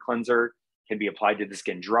hybrid cleanser, can be applied to the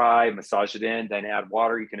skin dry, massage it in, then add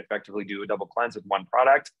water. You can effectively do a double cleanse with one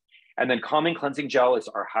product. And then Calming Cleansing Gel is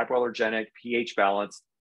our hypoallergenic, pH balanced,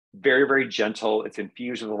 very, very gentle. It's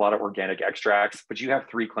infused with a lot of organic extracts, but you have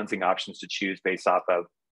 3 cleansing options to choose based off of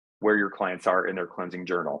where your clients are in their cleansing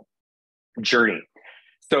journey.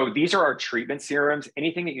 So these are our treatment serums.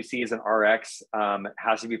 Anything that you see as an RX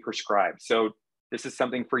has to be prescribed. So this is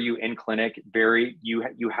something for you in clinic.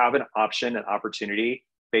 You have an option, an opportunity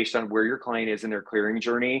based on where your client is in their clearing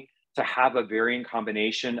journey to have a varying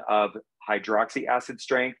combination of hydroxy acid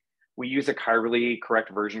strength. We use a chirally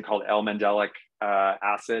correct version called L-mandelic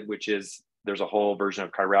acid, there's a whole version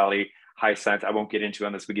of chirality, high science. I won't get into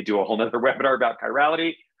on this. We could do a whole nother webinar about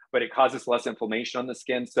chirality, but it causes less inflammation on the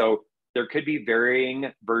skin. So there could be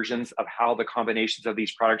varying versions of how the combinations of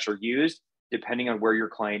these products are used, depending on where your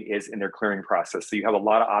client is in their clearing process. So you have a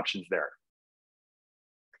lot of options there.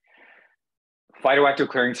 Phytoactive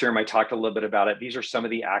clearing serum, I talked a little bit about it. These are some of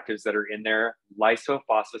the actives that are in there.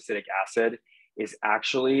 Lysophosphacidic acid is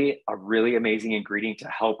actually a really amazing ingredient to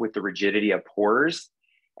help with the rigidity of pores.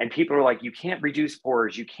 And people are like, you can't reduce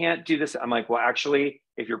pores, you can't do this. I'm like, well, actually,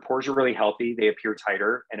 if your pores are really healthy, they appear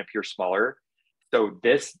tighter and appear smaller. So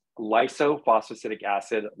this lysophosphacidic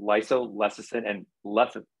acid, lysolecithin, and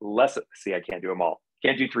see, I can't do them all.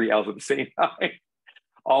 Can't do 3 L's at the same time.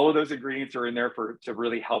 All of those ingredients are in there to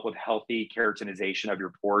really help with healthy keratinization of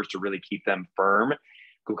your pores, to really keep them firm.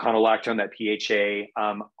 Gluconolactone, that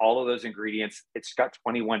PHA, all of those ingredients, it's got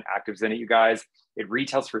 21 actives in it, you guys. It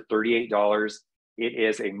retails for $38. It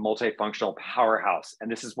is a multifunctional powerhouse.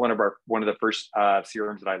 And this is one of the first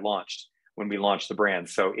serums that I launched when we launched the brand.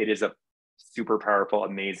 So it is a super powerful,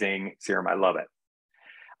 amazing serum. I love it.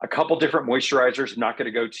 A couple different moisturizers. I'm not going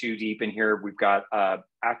to go too deep in here. We've got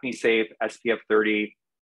Acne Safe SPF 30.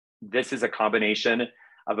 This is a combination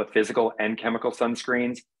of a physical and chemical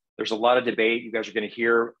sunscreens. There's a lot of debate. You guys are going to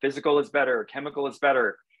hear physical is better, chemical is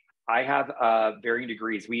better. I have varying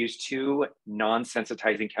degrees. We use 2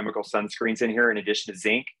 non-sensitizing chemical sunscreens in here in addition to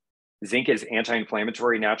zinc. Zinc is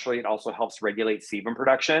anti-inflammatory naturally. It also helps regulate sebum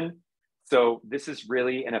production. So this is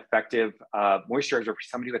really an effective moisturizer for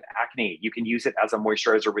somebody with acne. You can use it as a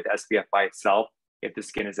moisturizer with SPF by itself if the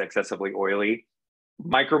skin is excessively oily.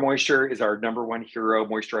 Micro Moisture is our #1 hero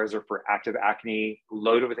moisturizer for active acne,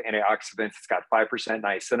 loaded with antioxidants. It's got 5%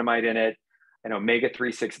 niacinamide in it, an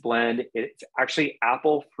omega-3/6 blend. It's actually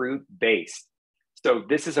apple fruit based. So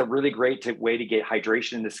this is a really great way to get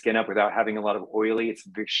hydration in the skin up without having a lot of oily. It's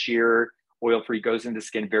sheer oil-free, goes into the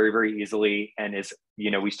skin very, very easily. And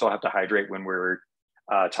we still have to hydrate when we're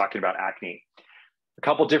talking about acne. A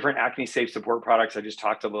couple different acne safe support products. I just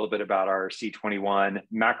talked a little bit about our C21.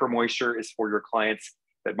 Macro Moisture is for your clients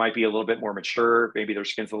that might be a little bit more mature. Maybe their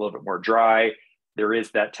skin's a little bit more dry. There is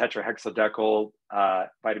that tetrahexadecyl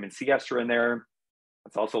vitamin C ester in there.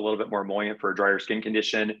 It's also a little bit more emollient for a drier skin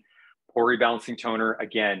condition. Pore rebalancing toner.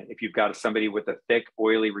 Again, if you've got somebody with a thick,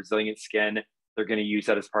 oily, resilient skin, they're going to use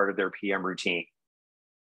that as part of their PM routine.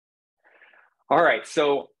 All right,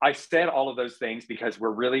 so I said all of those things because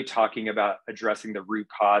we're really talking about addressing the root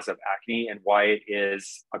cause of acne and why it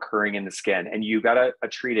is occurring in the skin. And you got to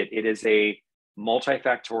treat it. It is a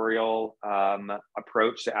multifactorial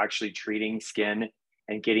approach to actually treating skin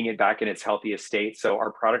and getting it back in its healthiest state. So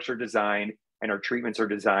our products are designed and our treatments are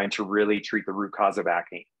designed to really treat the root cause of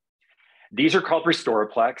acne. These are called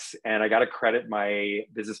Restoraplex, and I got to credit my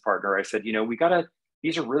business partner. I said,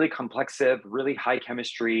 these are really complexive, really high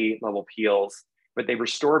chemistry level peels, but they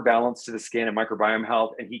restore balance to the skin and microbiome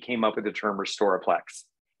health. And he came up with the term Restoraplex.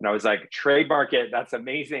 And I was like, trademark it. That's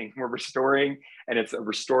amazing. We're restoring, and it's a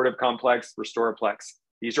restorative complex, Restoraplex.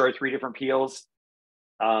 These are our 3 different peels.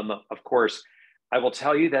 Of course, I will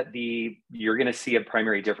tell you that you're going to see a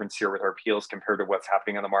primary difference here with our peels compared to what's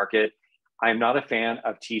happening on the market. I'm not a fan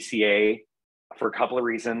of TCA for a couple of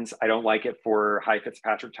reasons. I don't like it for high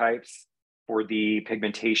Fitzpatrick types, for the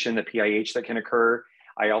pigmentation, the PIH that can occur.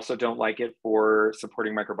 I also don't like it for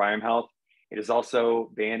supporting microbiome health. It is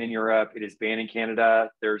also banned in Europe. It is banned in Canada.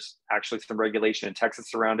 There's actually some regulation in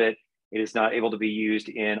Texas around it. It is not able to be used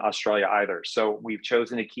in Australia either. So we've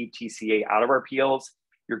chosen to keep TCA out of our peels.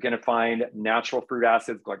 You're going to find natural fruit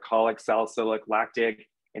acids, glycolic, salicylic, lactic,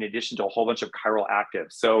 in addition to a whole bunch of chiral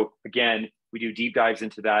actives. So again, we do deep dives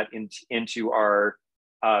into that into our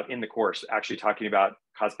in the course, actually talking about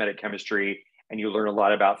cosmetic chemistry, and you learn a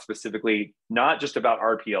lot about specifically not just about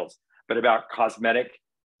our peels, but about cosmetic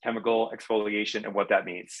chemical exfoliation and what that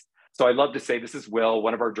means. So I love to say, this is Will,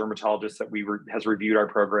 one of our dermatologists that has reviewed our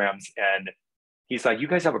programs, and he's like, you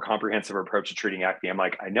guys have a comprehensive approach to treating acne. I'm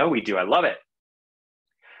like, I know we do. I love it.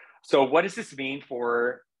 So what does this mean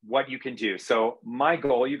for what you can do? So my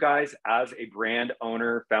goal, you guys, as a brand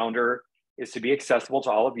owner, founder, is to be accessible to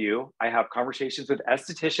all of you. I have conversations with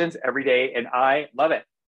estheticians every day, and I love it.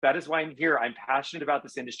 That is why I'm here. I'm passionate about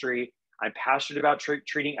this industry. I'm passionate about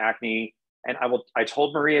treating acne. And I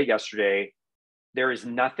told Maria yesterday, there is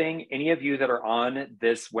nothing, any of you that are on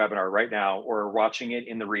this webinar right now or watching it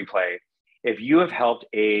in the replay, if you have helped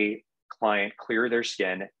a client clear their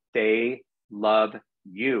skin, they love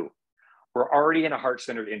you. We're already in a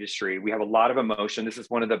heart-centered industry. We have a lot of emotion. This is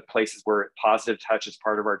one of the places where positive touch is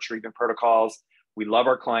part of our treatment protocols. We love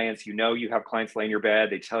our clients. You know, you have clients lay in your bed.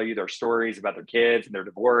 They tell you their stories about their kids and their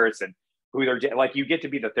divorce and who they're like. You get to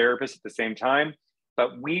be the therapist at the same time.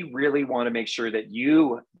 But we really want to make sure that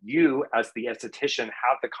you as the esthetician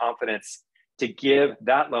have the confidence to give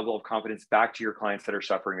that level of confidence back to your clients that are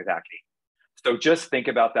suffering with acne. So just think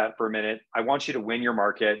about that for a minute. I want you to win your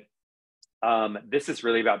market. This is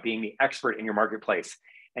really about being the expert in your marketplace.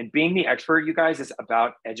 And being the expert, you guys, is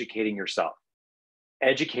about educating yourself.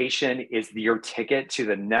 Education is your ticket to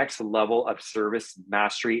the next level of service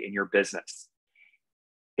mastery in your business.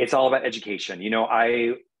 It's all about education. You know,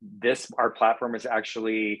 our platform is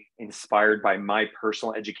actually inspired by my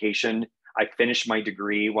personal education. I finished my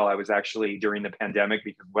degree while I was actually during the pandemic,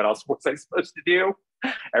 because what else was I supposed to do?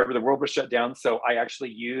 The world was shut down. So I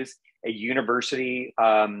actually use a university,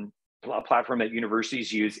 a platform that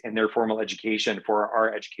universities use in their formal education for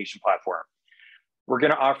our education platform. We're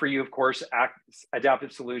going to offer you, of course,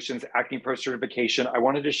 Adaptive Solutions, Acne Pro certification. I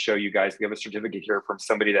wanted to show you guys, we have a certificate here from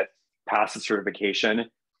somebody that passed the certification.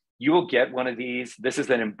 You will get one of these. This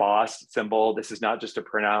is an embossed symbol. This is not just a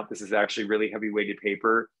printout. This is actually really heavy weighted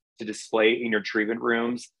paper to display in your treatment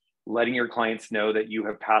rooms, letting your clients know that you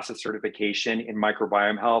have passed a certification in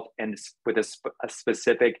microbiome health and with a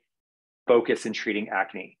specific focus in treating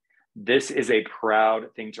acne. This is a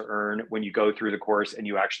proud thing to earn when you go through the course and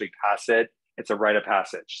you actually pass it. It's a rite of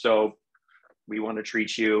passage. So we want to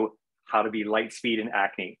treat you how to be light speed in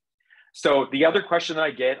acne. So the other question that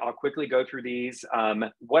I get, I'll quickly go through these.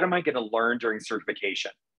 What am I going to learn during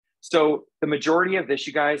certification? So the majority of this,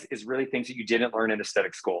 you guys, is really things that you didn't learn in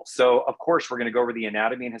aesthetic school. So of course, we're going to go over the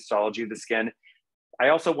anatomy and histology of the skin. I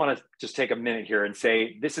also want to just take a minute here and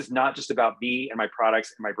say, this is not just about me and my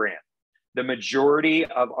products and my brand. The majority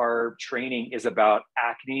of our training is about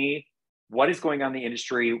acne, what is going on in the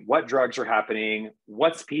industry, what drugs are happening,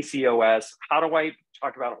 what's PCOS, how do I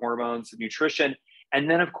talk about hormones, nutrition, and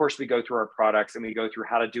then of course we go through our products and we go through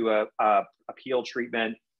how to do a peel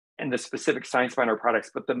treatment and the specific science behind our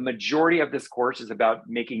products. But the majority of this course is about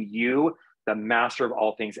making you the master of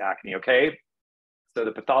all things acne, okay? So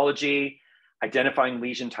the pathology, identifying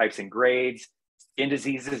lesion types and grades, skin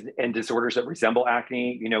diseases and disorders that resemble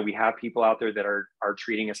acne. You know, we have people out there that are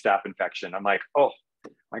treating a staph infection. I'm like, oh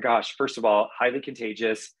my gosh, first of all, highly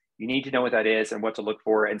contagious. You need to know what that is and what to look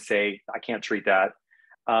for and say, I can't treat that.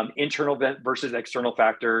 Internal versus external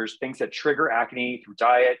factors, things that trigger acne through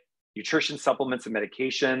diet, nutrition, supplements, and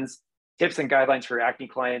medications, tips and guidelines for acne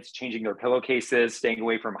clients, changing their pillowcases, staying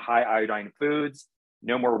away from high iodine foods,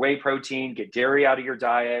 no more whey protein, get dairy out of your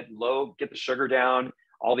diet, get the sugar down,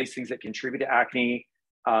 all these things that contribute to acne.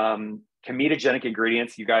 Comedogenic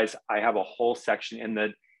ingredients, you guys, I have a whole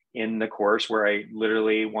section in the course where I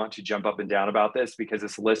literally want to jump up and down about this because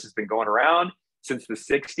this list has been going around since the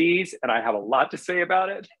 60s and I have a lot to say about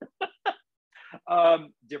it.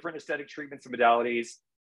 Different aesthetic treatments and modalities,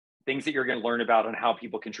 things that you're going to learn about on how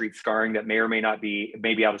people can treat scarring that may or may not be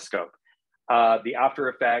out of scope. The after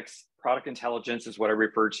effects, product intelligence is what I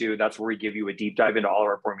refer to. That's where we give you a deep dive into all of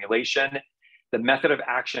our formulation. The method of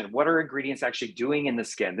action, what are ingredients actually doing in the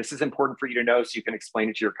skin? This is important for you to know so you can explain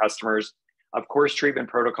it to your customers. Of course, treatment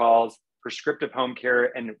protocols, prescriptive home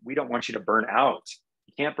care, and we don't want you to burn out.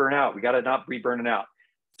 You can't burn out. We got to not be burning out.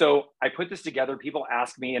 So I put this together. People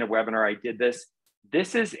ask me in a webinar, I did this.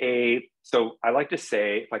 This is so I like to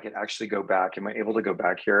say, if I could actually go back, am I able to go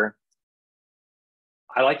back here?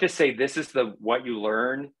 I like to say this is what you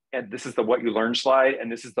learn and this is the what you learn slide,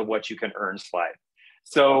 and this is the what you can earn slide.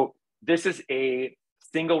 So this is a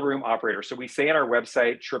single room operator. So we say on our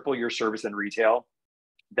website, triple your service in retail.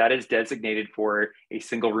 That is designated for a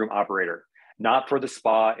single room operator, not for the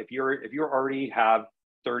spa. If you already have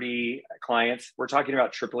 30 clients, we're talking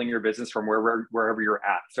about tripling your business from wherever you're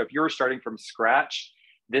at. So if you're starting from scratch,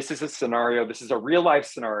 this is a scenario, this is a real life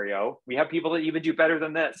scenario. We have people that even do better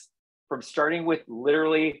than this, from starting with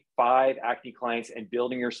literally 5 acne clients and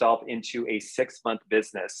building yourself into a 6-month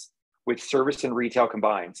business with service and retail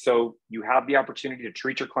combined. So you have the opportunity to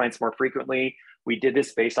treat your clients more frequently. We did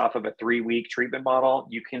this based off of a 3-week treatment model.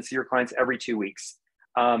 You can see your clients every 2 weeks.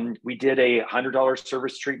 We did a $100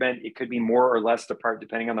 service treatment. It could be more or less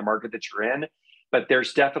depending on the market that you're in, but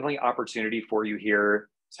there's definitely opportunity for you here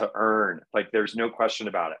to earn. Like, there's no question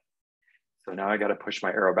about it. So now I got to push my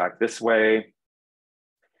arrow back this way.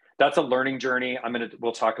 That's a learning journey.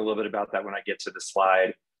 We'll talk a little bit about that when I get to the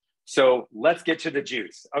slide. So let's get to the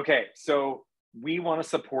juice. Okay, so we want to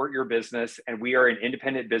support your business, and we are an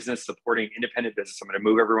independent business supporting independent business. I'm going to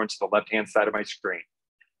move everyone to the left-hand side of my screen.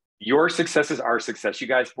 Your success is our success. You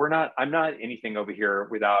guys, I'm not anything over here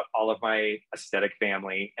without all of my aesthetic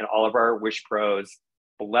family and all of our Wish Pros.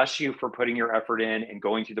 Bless you for putting your effort in and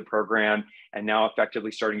going through the program and now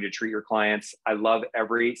effectively starting to treat your clients. I love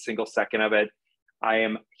every single second of it. I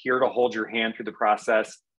am here to hold your hand through the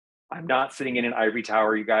process. I'm not sitting in an ivory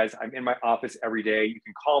tower, you guys. I'm in my office every day. You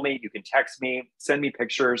can call me, you can text me, send me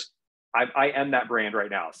pictures. I am that brand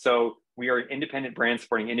right now. So we are an independent brand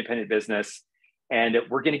supporting independent business, and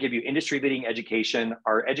we're going to give you industry-leading education.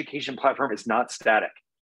 Our education platform is not static.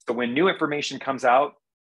 So when new information comes out,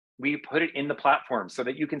 we put it in the platform so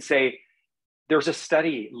that you can say, there's a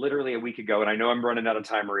study literally a week ago, and I know I'm running out of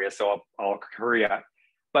time, Maria, so I'll hurry up,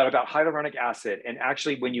 but about hyaluronic acid. And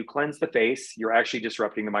actually, when you cleanse the face, you're actually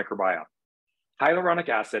disrupting the microbiome. Hyaluronic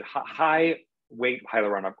acid, high weight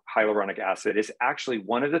hyaluronic acid is actually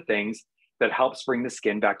one of the things that helps bring the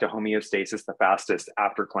skin back to homeostasis the fastest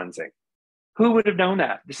after cleansing. Who would have known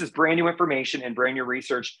that? This is brand new information and brand new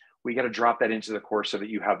research. We got to drop that into the course so that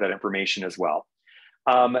you have that information as well.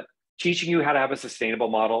 Teaching you how to have a sustainable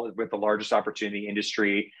model with the largest opportunity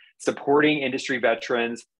industry, supporting industry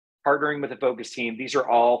veterans, partnering with a focus team. These are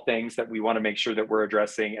all things that we want to make sure that we're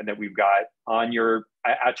addressing and that we've got at your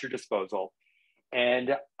disposal.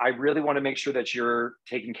 And I really want to make sure that you're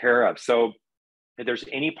taken care of. So if there's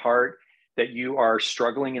any part that you are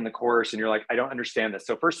struggling in the course and you're like, I don't understand this.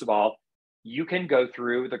 So first of all, you can go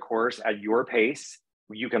through the course at your pace.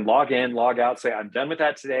 You can log in, log out, say, I'm done with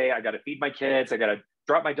that today. I got to feed my kids. I got to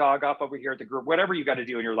drop my dog off over here at the group, whatever you got to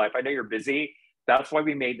do in your life. I know you're busy. That's why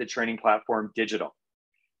we made the training platform digital.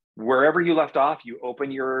 Wherever you left off, you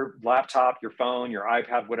open your laptop, your phone, your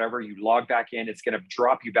iPad, whatever, you log back in, it's going to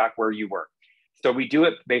drop you back where you were. So we do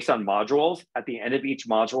it based on modules. At the end of each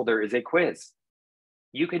module, there is a quiz.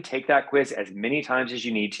 You can take that quiz as many times as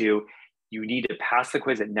you need to. You need to pass the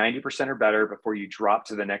quiz at 90% or better before you drop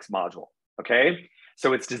to the next module, okay?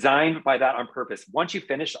 So it's designed by that on purpose. Once you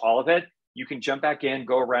finish all of it, you can jump back in,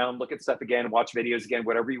 go around, look at stuff again, watch videos again,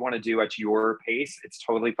 whatever you want to do at your pace. It's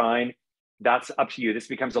totally fine. That's up to you. This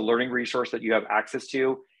becomes a learning resource that you have access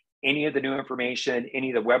to. Any of the new information,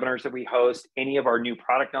 any of the webinars that we host, any of our new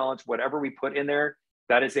product knowledge, whatever we put in there,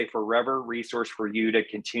 that is a forever resource for you to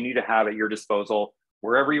continue to have at your disposal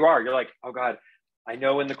wherever you are. You're like, oh God, I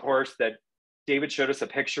know in the course that David showed us a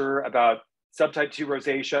picture about subtype 2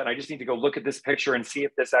 rosacea, and I just need to go look at this picture and see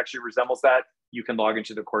if this actually resembles that. You can log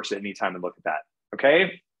into the course at any time and look at that,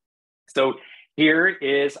 okay? So here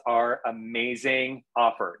is our amazing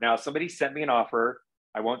offer. Now, somebody sent me an offer,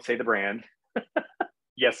 I won't say the brand,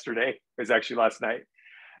 yesterday, it was actually last night,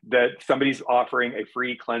 that somebody's offering a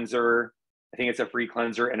free cleanser. I think it's a free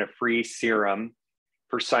cleanser and a free serum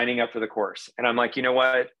for signing up for the course. And I'm like, you know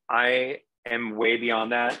what? I am way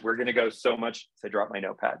beyond that. We're going to go so much, I dropped my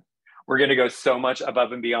notepad. We're going to go so much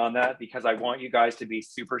above and beyond that because I want you guys to be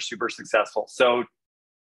super, super successful. So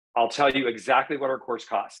I'll tell you exactly what our course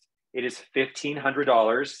costs. It is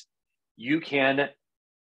 $1,500. You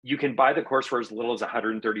can buy the course for as little as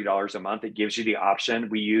 $130 a month. It gives you the option.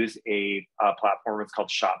 We use a platform, it's called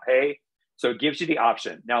ShopPay. So it gives you the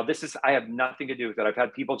option. Now, I have nothing to do with it. I've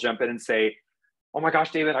had people jump in and say, oh my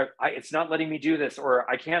gosh, David, it's not letting me do this, or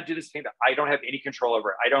I can't do this payment. I don't have any control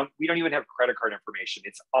over it. We don't even have credit card information.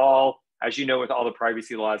 It's all, as you know, with all the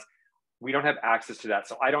privacy laws, we don't have access to that.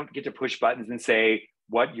 So I don't get to push buttons and say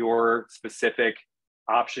what your specific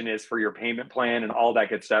option is for your payment plan and all that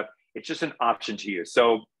good stuff. It's just an option to you.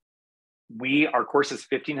 So our course is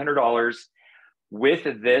 $1,500.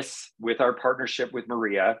 With our partnership with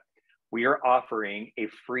Maria, we are offering a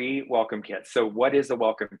free welcome kit. So what is a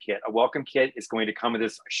welcome kit? A welcome kit is going to come with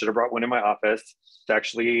this. I should have brought one in my office. It's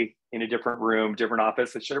actually in a different room, different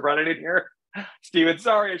office. I should have brought it in here. Steven,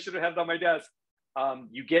 sorry, I should have had it on my desk.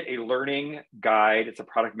 You get a learning guide. It's a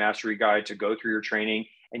product mastery guide to go through your training,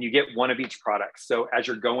 and you get one of each product. So as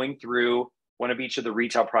you're going through one of each of the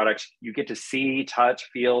retail products, you get to see, touch,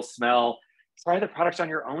 feel, smell, try the products on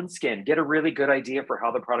your own skin, get a really good idea for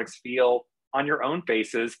how the products feel on your own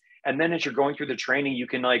faces. And then as you're going through the training, you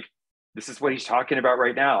can like, this is what he's talking about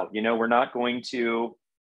right now. You know, we're not going to,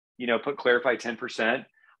 you know, put Clarify 10%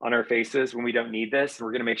 on our faces when we don't need this.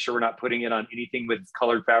 We're going to make sure we're not putting it on anything with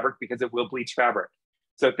colored fabric because it will bleach fabric.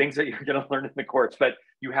 So things that you're going to learn in the course, but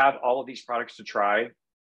you have all of these products to try.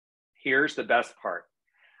 Here's the best part.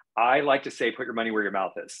 I like to say, put your money where your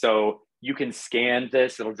mouth is. So you can scan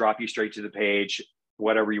this. It'll drop you straight to the page,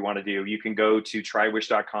 whatever you want to do. You can go to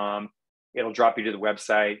trywish.com. It'll drop you to the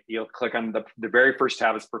website. You'll click on the very first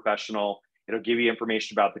tab is professional. It'll give you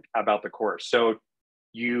information about the course. So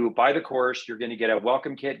you buy the course, you're going to get a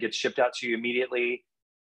welcome kit, gets shipped out to you immediately.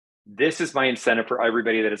 This is my incentive for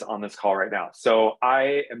everybody that is on this call right now. So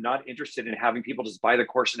I am not interested in having people just buy the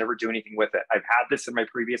course and never do anything with it. I've had this in my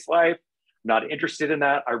previous life. I'm not interested in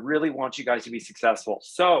that. I really want you guys to be successful.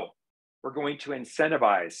 So we're going to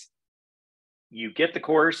incentivize. You get the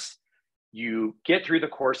course. You get through the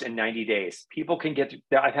course in 90 days. People can get,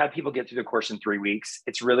 I've had people get through the course in 3 weeks.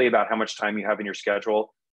 It's really about how much time you have in your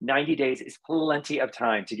schedule. 90 days is plenty of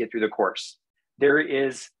time to get through the course. There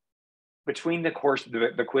is, between the course,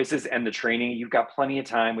 the quizzes and the training, you've got plenty of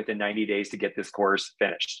time within 90 days to get this course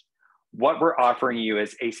finished. What we're offering you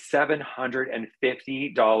is a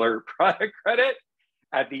 $750 product credit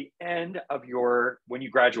at the end of when you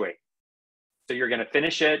graduate. So you're going to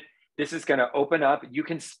finish it. This is going to open up. You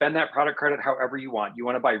can spend that product credit however you want. You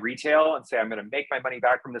want to buy retail and say, I'm going to make my money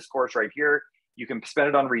back from this course right here. You can spend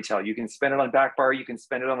it on retail. You can spend it on back bar. You can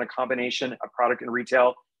spend it on a combination of product and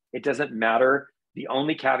retail. It doesn't matter. The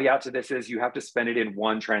only caveat to this is you have to spend it in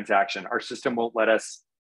one transaction. Our system won't let us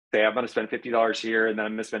say, I'm going to spend $50 here, and then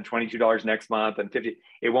I'm going to spend $22 next month and $50.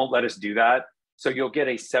 It won't let us do that. So you'll get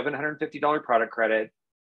a $750 product credit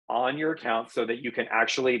on your account so that you can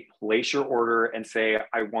actually place your order and say,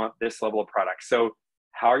 I want this level of product. So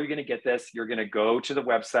how are you going to get this? You're going to go to the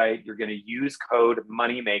website. You're going to use code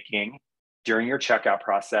moneymaking during your checkout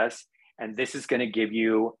process. And this is going to give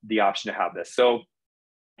you the option to have this. So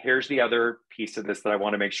here's the other piece of this that I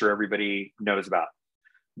want to make sure everybody knows about.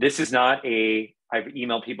 This is not I've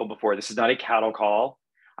emailed people before. This is not a cattle call.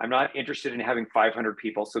 I'm not interested in having 500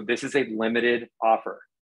 people. So this is a limited offer.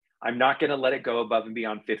 I'm not going to let it go above and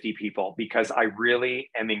beyond 50 people because I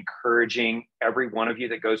really am encouraging every one of you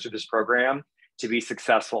that goes through this program to be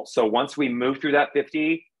successful. So once we move through that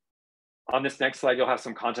 50, on this next slide, you'll have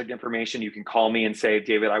some contact information. You can call me and say,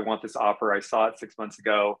 David, I want this offer. I saw it 6 months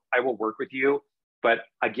ago. I will work with you. But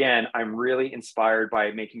again, I'm really inspired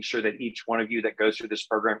by making sure that each one of you that goes through this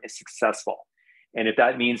program is successful. And if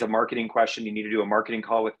that means a marketing question, you need to do a marketing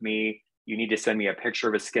call with me. You need to send me a picture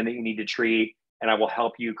of a skin that you need to treat, and I will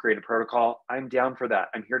help you create a protocol. I'm down for that.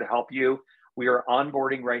 I'm here to help you. We are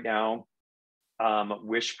onboarding right now.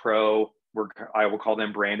 Wish Pro, I will call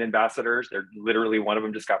them brand ambassadors. They're literally, one of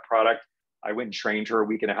them just got product. I went and trained her a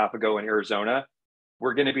week and a half ago in Arizona.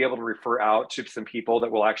 We're going to be able to refer out to some people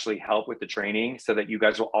that will actually help with the training so that you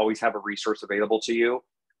guys will always have a resource available to you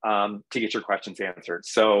to get your questions answered.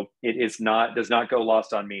 So it does not go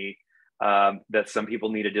lost on me that some people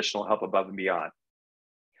need additional help above and beyond.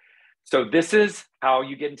 So this is how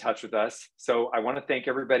you get in touch with us. So I want to thank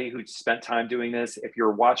everybody who spent time doing this. If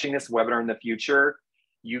you're watching this webinar in the future,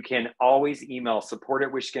 you can always email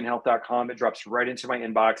support@wishskinhealth.com. It drops right into my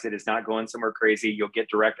inbox. It is not going somewhere crazy. You'll get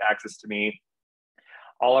direct access to me.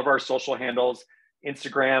 All of our social handles,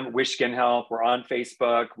 Instagram, Wish Skin Health. We're on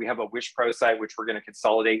Facebook. We have a Wish Pro site, which we're going to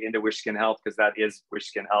consolidate into Wish Skin Health because that is Wish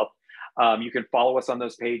Skin Health. You can follow us on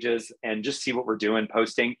those pages and just see what we're doing,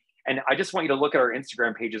 posting. And I just want you to look at our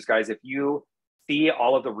Instagram pages, guys. If you see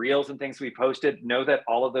all of the reels and things we posted, know that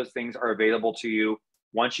all of those things are available to you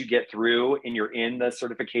once you get through and you're in the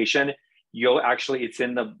certification. It's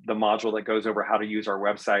in the module that goes over how to use our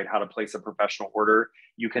website, how to place a professional order.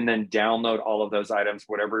 You can then download all of those items,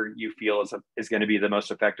 whatever you feel is going to be the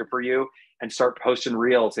most effective for you, and start posting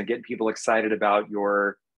reels and getting people excited about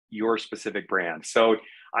your specific brand. So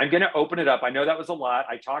I'm going to open it up. I know that was a lot.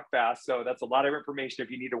 I talk fast, so that's a lot of information.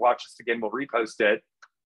 If you need to watch this again, we'll repost it.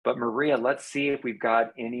 But Maria, let's see if we've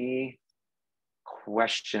got any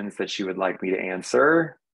questions that you would like me to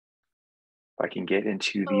answer. If I can get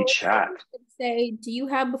into the chat. Say, do you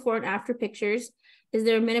have before and after pictures? Is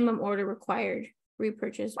there a minimum order required?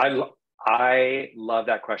 Repurchase? I love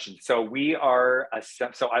that question. So we are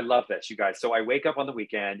so I love this, you guys. So I wake up on the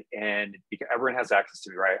weekend and because everyone has access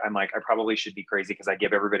to me, right? I'm like, I probably should be crazy because I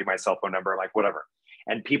give everybody my cell phone number, like whatever.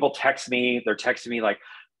 And people text me, they're texting me like,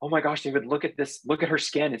 oh my gosh, David, look at this, look at her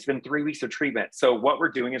skin. It's been 3 weeks of treatment. So what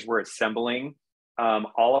we're doing is we're assembling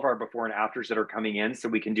all of our before and afters that are coming in so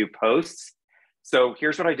we can do posts. So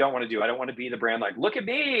here's what I don't want to do. I don't want to be the brand like, look at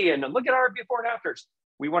me and look at our before and afters.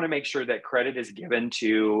 We want to make sure that credit is given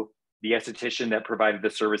to the esthetician that provided the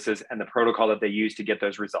services and the protocol that they use to get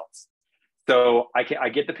those results. So I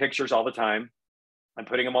get the pictures all the time. I'm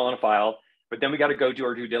putting them all in a file, but then we got to go do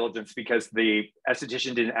our due diligence because the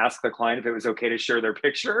esthetician didn't ask the client if it was okay to share their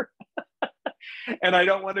picture. And I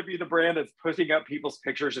don't want to be the brand that's putting up people's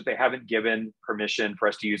pictures that they haven't given permission for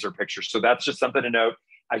us to use their pictures. So that's just something to note.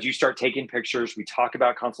 As you start taking pictures, we talk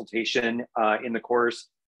about consultation in the course,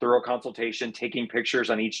 thorough consultation, taking pictures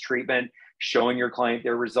on each treatment, showing your client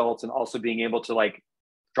their results, and also being able to like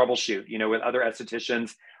troubleshoot, you know, with other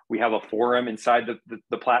estheticians. We have a forum inside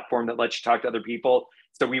the platform that lets you talk to other people.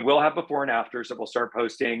 So we will have before and afters that we'll start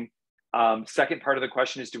posting. Second part of the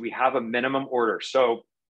question is, do we have a minimum order? So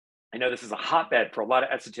I know this is a hotbed for a lot of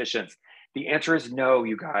estheticians. The answer is no,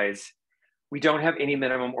 you guys. We don't have any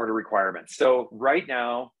minimum order requirements. So right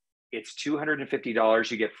now it's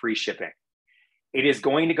 $250, you get free shipping. It is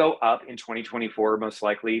going to go up in 2024, most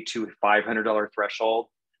likely to a $500 threshold,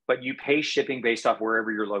 but you pay shipping based off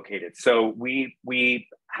wherever you're located. So we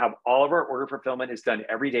have all of our order fulfillment is done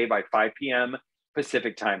every day by 5 p.m.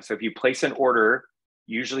 Pacific time. So if you place an order,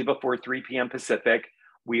 usually before 3 p.m. Pacific,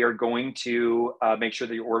 we are going to make sure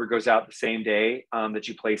that your order goes out the same day that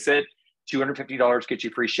you place it. $250 gets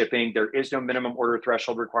you free shipping. There is no minimum order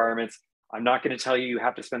threshold requirements. I'm not going to tell you you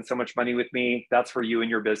have to spend so much money with me. That's for you and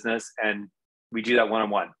your business. And we do that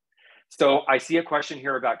one-on-one. So I see a question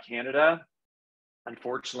here about Canada.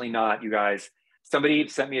 Unfortunately not, you guys. Somebody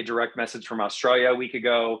sent me a direct message from Australia a week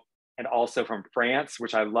ago and also from France,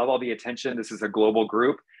 which I love all the attention. This is a global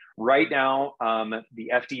group. Right now,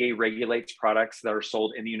 the FDA regulates products that are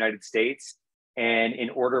sold in the United States. And in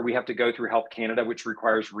order, we have to go through Health Canada, which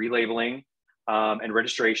requires relabeling and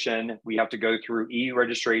registration. We have to go through EU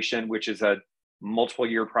registration, which is a multiple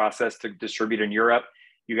year process to distribute in Europe.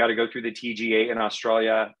 You got to go through the TGA in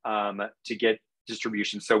Australia to get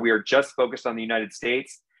distribution. So we are just focused on the United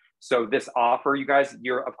States. So this offer, you guys,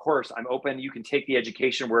 of course, I'm open. You can take the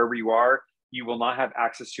education wherever you are. You will not have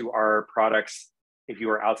access to our products if you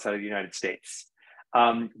are outside of the United States.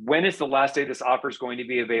 When is the last day this offer is going to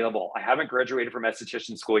be available? I haven't graduated from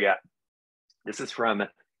esthetician school yet. This is from,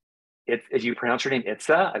 as you pronounce your name,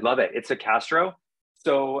 Itza? I love it. Itza Castro.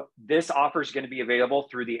 So this offer is going to be available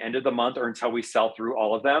through the end of the month or until we sell through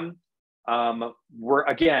all of them.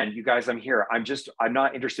 Again, you guys, I'm here. I'm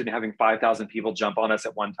not interested in having 5,000 people jump on us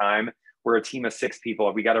at one time. We're a team of 6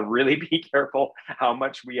 people. We got to really be careful how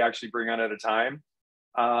much we actually bring on at a time.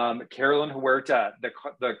 Carolyn Huerta, the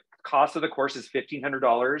cost of the course is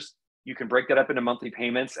 $1,500. You can break that up into monthly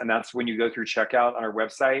payments. And that's when you go through checkout on our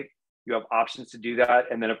website. You have options to do that.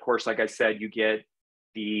 And then of course, like I said, you get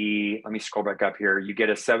let me scroll back up here. You get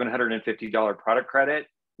a $750 product credit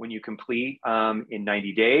when you complete in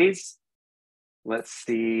 90 days. Let's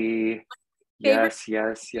see. Yes.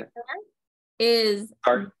 So it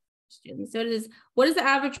is, what is the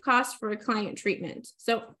average cost for a client treatment?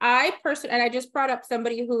 So I just brought up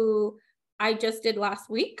somebody who I just did last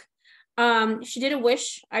week. She did a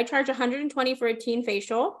Wish. I charged $120 for a teen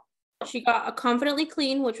facial. She got a Confidently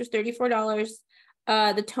Clean, which was $34.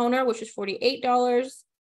 The toner, which was $48.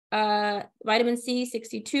 Vitamin C,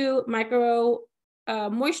 $62. Micro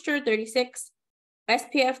moisture, $36.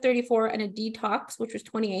 SPF 34 and a detox, which was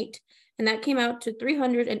 $28. And that came out to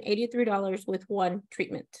 $383 with one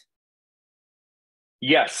treatment.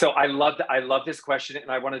 Yes. So I love this question. And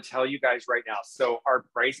I want to tell you guys right now. So our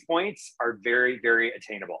price points are very, very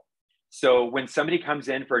attainable. So when somebody comes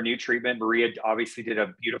in for a new treatment, Maria obviously did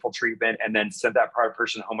a beautiful treatment and then sent that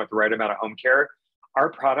person home with the right amount of home care. Our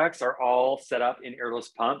products are all set up in airless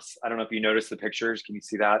pumps. I don't know if you noticed the pictures. Can you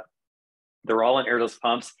see that? They're all in airless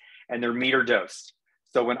pumps and they're meter dosed.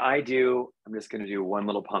 So when I'm just going to do one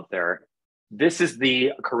little pump there. This is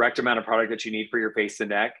the correct amount of product that you need for your face and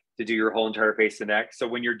neck to do your whole entire face and neck. So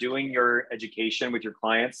when you're doing your education with your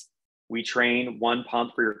clients, we train 1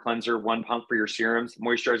 pump for your cleanser, 1 pump for your serums,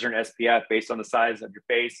 moisturizer, and SPF based on the size of your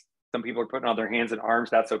face. Some people are putting on their hands and arms.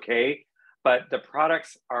 That's okay. But the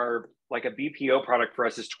products are like a BPO product for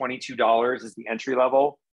us is $22 is the entry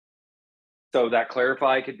level. So that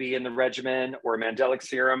Clarify could be in the regimen or a Mandelic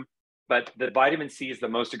serum. but the vitamin C is the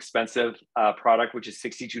most expensive product, which is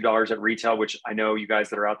 $62 at retail, which I know you guys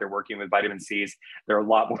that are out there working with vitamin Cs, they're a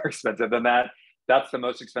lot more expensive than that. That's the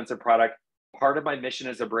most expensive product. Part of my mission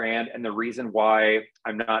as a brand, and the reason why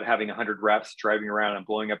I'm not having 100 reps driving around and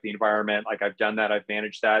blowing up the environment, like I've done that, I've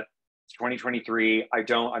managed that. It's 2023.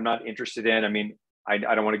 I'm not interested in, I mean, I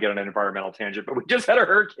don't want to get on an environmental tangent, but we just had a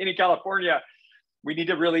hurricane in California. We need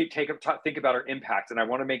to really think about our impact. And I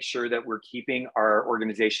want to make sure that we're keeping our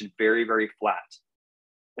organization very, very flat.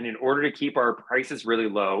 And in order to keep our prices really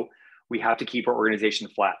low, we have to keep our organization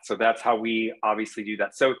flat. So that's how we obviously do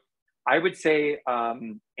that. So I would say,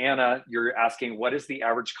 Anna, you're asking, what is the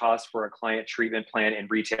average cost for a client treatment plan in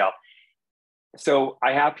retail? So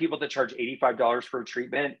I have people that charge $85 for a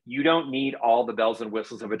treatment. You don't need all the bells and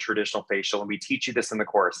whistles of a traditional facial. And we teach you this in the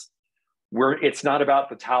course. It's not about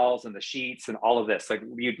the towels and the sheets and all of this. Like,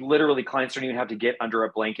 you literally, clients don't even have to get under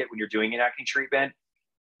a blanket when you're doing an acne treatment.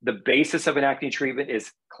 The basis of an acne treatment is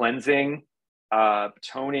cleansing,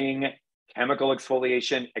 toning, chemical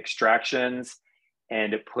exfoliation, extractions,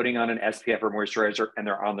 and putting on an SPF or moisturizer, and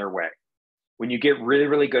they're on their way. When you get really,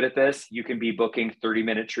 really good at this, you can be booking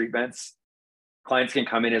 30-minute treatments. Clients can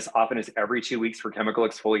come in as often as every 2 weeks for chemical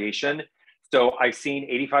exfoliation. So I've seen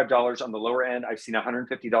 $85 on the lower end. I've seen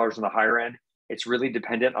 $150 on the higher end. It's really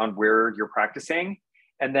dependent on where you're practicing.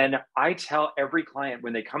 And then I tell every client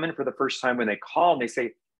when they come in for the first time, when they call and they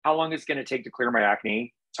say, how long is it going to take to clear my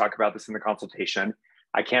acne? Talk about this in the consultation.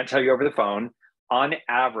 I can't tell you over the phone. On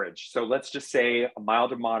average, so let's just say a mild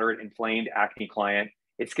to moderate inflamed acne client,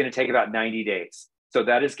 it's going to take about 90 days. So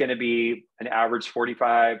that is going to be an average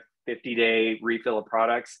 45, 50-day refill of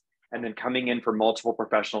products. And then coming in for multiple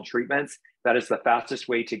professional treatments, that is the fastest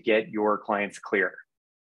way to get your clients clear.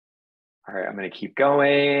 All right, I'm going to keep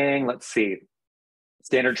going. Let's see.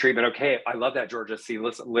 Standard treatment. Okay, I love that, Georgia. See,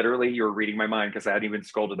 listen, literally, you're reading my mind because I hadn't even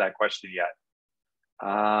scrolled to that question yet.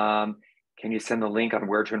 Can you send the link on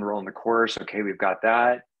where to enroll in the course? Okay, we've got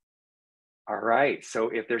that. All right, so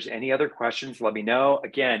if there's any other questions, let me know.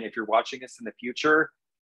 Again, if you're watching this in the future,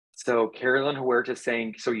 so Carolyn Huerta is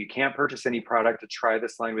saying, so you can't purchase any product to try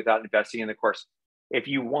this line without investing in the course. If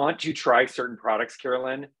you want to try certain products,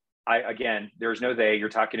 Carolyn, again, there's no they, you're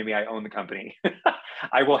talking to me, I own the company.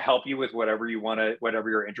 I will help you with whatever you want to, whatever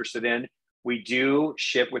you're interested in. We do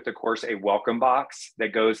ship with the course a welcome box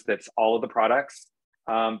that's all of the products.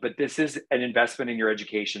 But this is an investment in your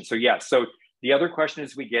education. So yeah, so the other question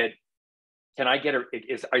is we get, can I get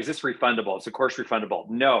is this refundable? Is the course refundable?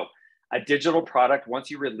 No. A digital product,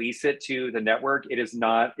 once you release it to the network, it's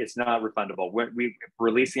not refundable. When we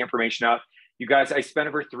release the information out, you guys, I spent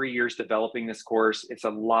over 3 years developing this course. It's a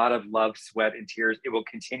lot of love, sweat, and tears. It will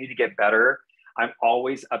continue to get better. I'm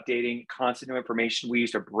always updating constant new information. We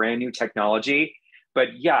used a brand new technology.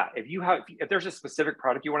 But yeah, if there's a specific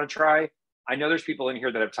product you want to try, I know there's people in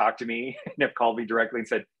here that have talked to me and have called me directly and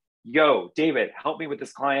said, yo, David, help me with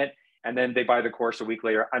this client. And then they buy the course a week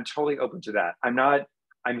later. I'm totally open to that.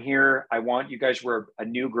 I'm here. I want you guys, we're a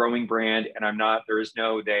new growing brand, and there is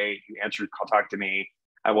no they. You answer, talk to me.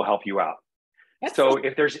 I will help you out. So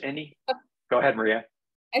if there's any, go ahead, Maria.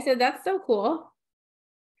 I said, that's so cool.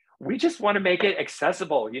 We just want to make it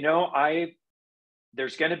accessible. You know, we're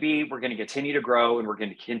going to continue to grow, and we're going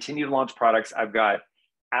to continue to launch products. I've got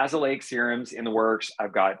azelaic serums in the works.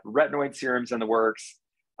 I've got retinoid serums in the works.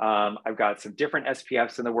 I've got some different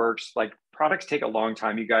SPFs in the works. Like, products take a long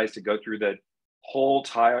time, you guys, to go through the whole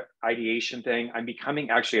ideation thing. I'm becoming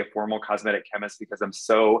actually a formal cosmetic chemist because I'm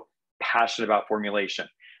so passionate about formulation.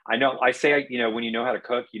 I know I say, when you know how to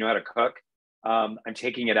cook, you know how to cook. I'm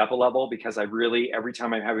taking it up a level because every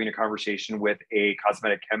time I'm having a conversation with a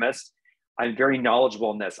cosmetic chemist, I'm very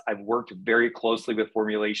knowledgeable in this. I've worked very closely with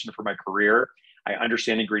formulation for my career. I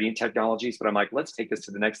understand ingredient technologies, but I'm like, let's take this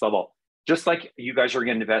to the next level. Just like you guys are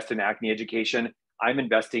going to invest in acne education, I'm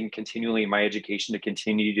investing continually in my education to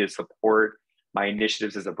continue to support my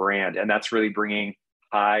initiatives as a brand. And that's really bringing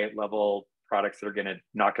high level products that are going to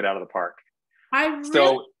knock it out of the park. I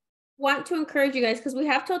really want to encourage you guys, because we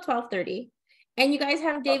have till 12:30 and you guys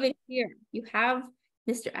have David here. You have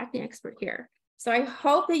Mr. Acne Expert here. So I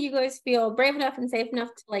hope that you guys feel brave enough and safe enough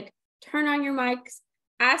to turn on your mics,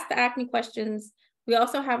 ask the acne questions. We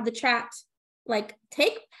also have the chat.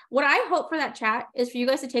 What I hope for that chat is for you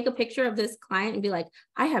guys to take a picture of this client and be like,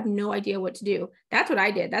 I have no idea what to do. That's what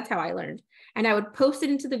I did. That's how I learned. And I would post it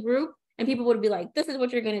into the group and people would be like, this is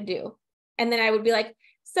what you're going to do. And then I would be like,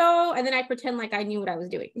 and then I pretend like I knew what I was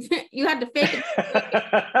doing. You had to fake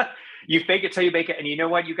it. You fake it till you make it. And you know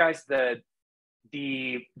what, you guys, the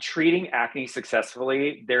the treating acne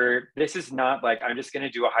successfully, this is not like I'm just going to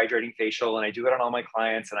do a hydrating facial and I do it on all my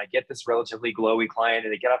clients and I get this relatively glowy client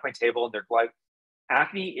and they get off my table and they're like,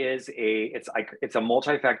 acne is it's a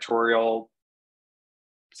multifactorial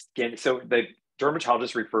skin. So the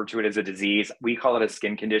dermatologists refer to it as a disease. We call it a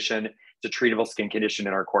skin condition. It's a treatable skin condition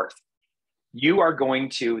in our course.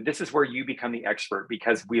 This is where you become the expert,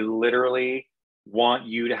 because we literally want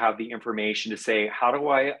you to have the information to say, how do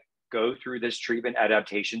I go through this treatment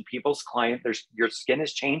adaptation? Your skin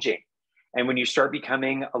is changing. And when you start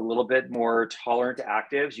becoming a little bit more tolerant to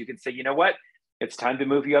actives, you can say, you know what, it's time to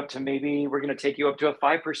move you up to, maybe we're going to take you up to a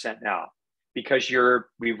 5% now, because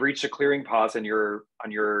we've reached a clearing pause on your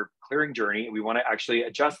clearing journey. And we want to actually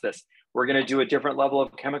adjust this. We're going to do a different level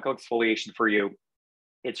of chemical exfoliation for you.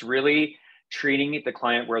 It's really treating the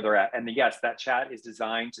client where they're at. And yes, that chat is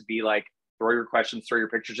designed to be like, throw your questions, throw your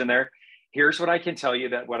pictures in there. Here's what I can tell you,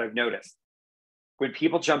 that what I've noticed. When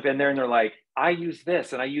people jump in there and they're like, I use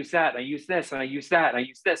this and I use that and I use this and I use that and I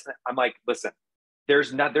use this, I'm like, listen,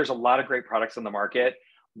 there's a lot of great products on the market.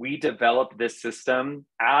 We developed this system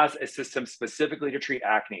as a system specifically to treat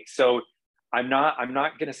acne. So I'm not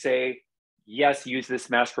going to say, yes, use this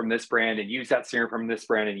mask from this brand and use that serum from this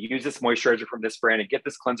brand and use this moisturizer from this brand and get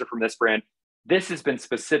this cleanser from this brand. This has been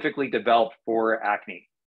specifically developed for acne.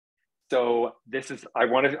 So I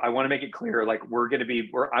want to make it clear, like I'm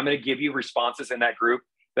going to give you responses in that group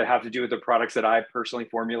that have to do with the products that I personally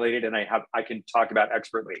formulated and I can talk about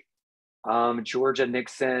expertly. Georgia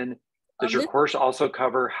Nixon, does your course also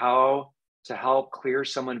cover how to help clear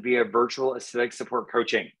someone via virtual aesthetic support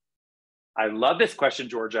coaching? I love this question,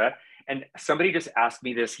 Georgia. And somebody just asked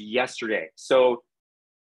me this yesterday. So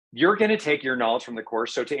you're going to take your knowledge from the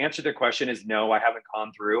course. So to answer the question is no, I haven't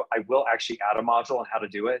gone through. I will actually add a module on how to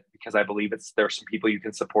do it, because I believe there's some people you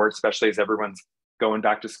can support, especially as everyone's going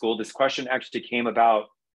back to school. This question actually came about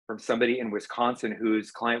from somebody in Wisconsin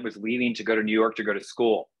whose client was leaving to go to New York to go to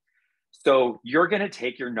school. So you're going to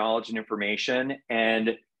take your knowledge and information,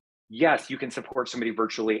 and yes, you can support somebody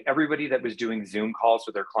virtually. Everybody that was doing Zoom calls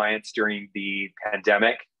with their clients during the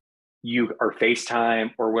pandemic, or FaceTime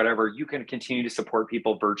or whatever, you can continue to support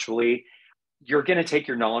people virtually. You're going to take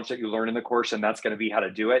your knowledge that you learn in the course, and that's going to be how to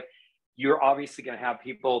do it. You're obviously going to have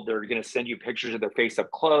people that are going to send you pictures of their face up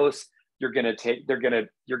close. You're going to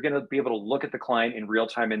be able to look at the client in real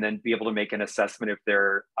time and then be able to make an assessment if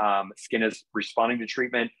their skin is responding to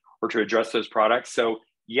treatment or to address those products. So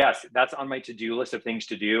yes, that's on my to-do list of things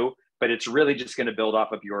to do, but it's really just going to build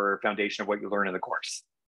off of your foundation of what you learn in the course.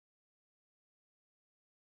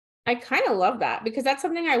 I kind of love that, because that's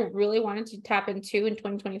something I really wanted to tap into in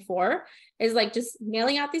 2024, is like just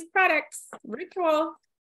mailing out these products virtual.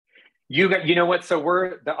 You know what? So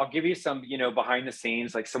I'll give you some, behind the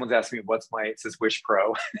scenes, like someone's asking me, it says Wish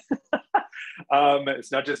Pro.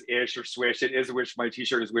 It's not just Ish or Swish. It is Wish. My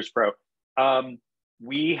t-shirt is Wish Pro.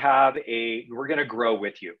 We're going to grow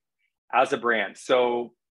with you as a brand.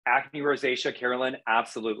 So acne rosacea, Carolyn,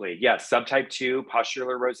 absolutely. Yes. Subtype 2,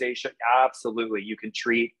 pustular rosacea, absolutely. You can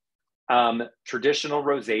treat. Traditional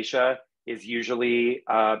rosacea is usually,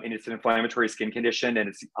 and it's an inflammatory skin condition, and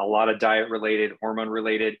it's a lot of diet related, hormone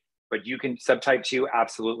related, but you can subtype 2,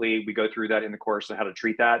 absolutely. We go through that in the course on how to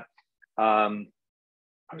treat that. I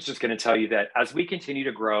was just going to tell you that as we continue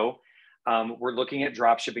to grow, we're looking at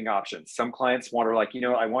drop shipping options. Some clients are like,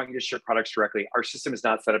 I want you to ship products directly. Our system is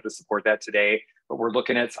not set up to support that today, but we're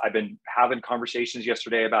looking at, I've been having conversations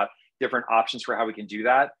yesterday about different options for how we can do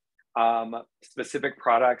that. Specific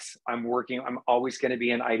products, I'm always going to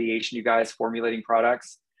be in ideation, you guys, formulating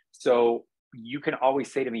products. So you can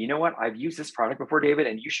always say to me, you know what, I've used this product before, David,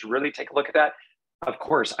 and you should really take a look at that. Of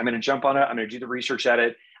course, I'm going to jump on it. I'm going to do the research at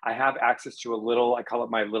it. I have access to I call it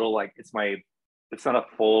my little, it's not a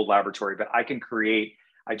full laboratory, but I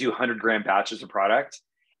do 100-gram batches of product,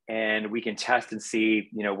 and we can test and see,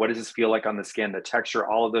 what does this feel like on the skin, the texture,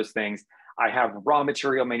 all of those things. I have raw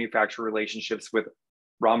material manufacturer relationships with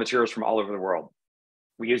raw materials from all over the world.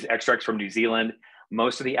 We use extracts from New Zealand.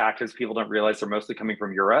 Most of the actives, people don't realize, they're mostly coming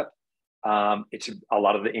from Europe. It's a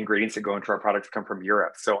lot of the ingredients that go into our products come from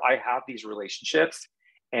Europe. So I have these relationships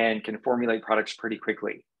and can formulate products pretty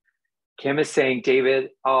quickly. Kim is saying, David,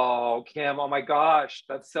 Kim, oh my gosh,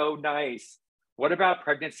 that's so nice. What about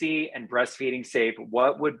pregnancy and breastfeeding safe?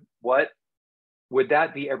 What would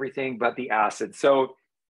that be? Everything but the acid. So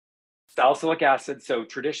salicylic acid, so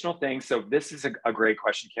traditional things. So this is a great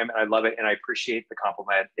question, Kim, and I love it, and I appreciate the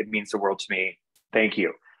compliment. It means the world to me. Thank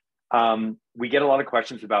you. We get a lot of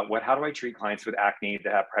questions about how do I treat clients with acne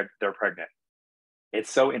that they're pregnant?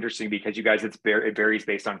 It's so interesting because, you guys, it varies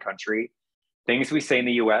based on country. Things we say in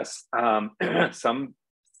the US, some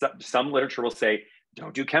some literature will say,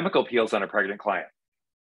 don't do chemical peels on a pregnant client.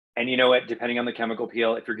 And you know what, depending on the chemical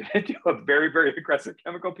peel, if you're going to do a very, very aggressive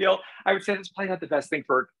chemical peel, I would say that's probably not the best thing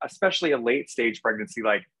for especially a late stage pregnancy.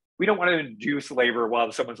 Like, we don't want to induce labor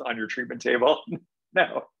while someone's on your treatment table.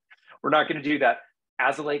 No, we're not going to do that.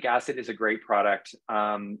 Azelaic acid is a great product.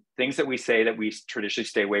 Things that we say that we traditionally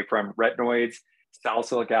stay away from, retinoids,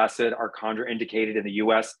 salicylic acid are contraindicated in the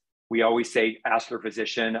US. We always say, ask your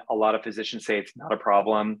physician. A lot of physicians say it's not a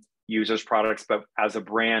problem, use those products, but as a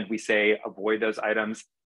brand, we say avoid those items.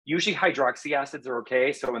 Usually hydroxy acids are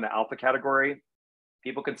okay. So in the alpha category,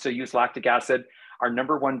 people can still use lactic acid.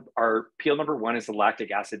 Our peel number one is a lactic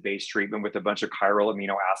acid based treatment with a bunch of chiral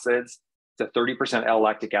amino acids. It's a 30%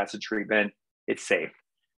 L-lactic acid treatment. It's safe.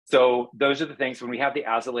 So those are the things. When we have the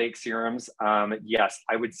azelaic serums, yes,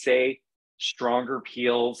 I would say stronger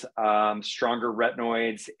peels, stronger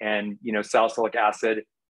retinoids, and salicylic acid.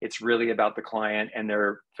 It's really about the client and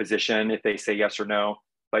their physician if they say yes or no.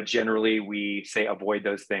 But generally, we say avoid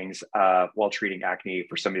those things while treating acne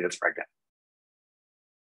for somebody that's pregnant.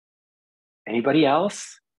 Anybody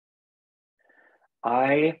else?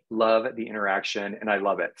 I love the interaction and I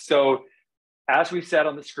love it. So as we've said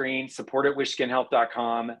on the screen, support at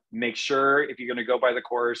wishskinhealth.com. Make sure if you're going to go buy the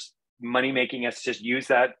course, Money Making Esthetician, use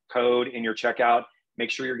that code in your checkout. Make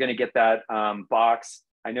sure you're going to get that box.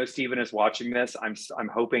 I know Stephen is watching this. I'm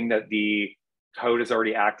hoping that the code is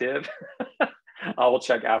already active. I will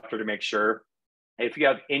check after to make sure. If you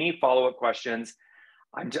have any follow-up questions,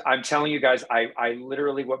 I'm telling you guys, I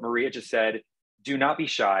literally, what Maria just said, do not be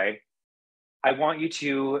shy. I want you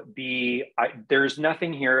to be, there's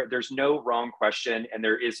nothing here, there's no wrong question, and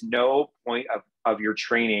there is no point of your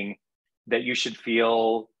training that you should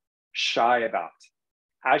feel shy about.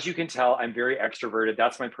 As you can tell, I'm very extroverted.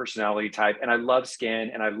 That's my personality type. And I love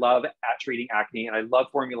skin, and I love treating acne, and I love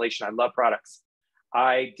formulation. I love products.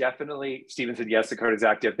 I definitely, Stephen said, yes, the code is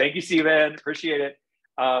active. Thank you, Stephen. Appreciate it.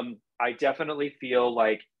 I definitely feel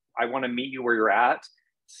like I want to meet you where you're at.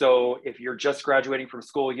 So if you're just graduating from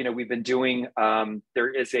school, we've been doing, there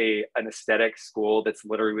is an aesthetic school that's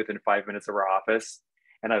literally within 5 minutes of our office.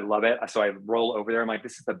 And I love it. So I roll over there. I'm like,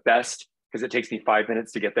 this is the best because it takes me 5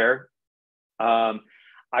 minutes to get there.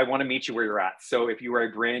 I want to meet you where you're at. So if you are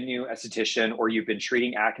a brand new esthetician or you've been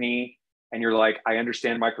treating acne and you're like, I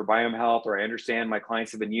understand microbiome health, or I understand my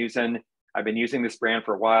clients have been I've been using this brand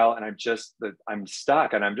for a while and I'm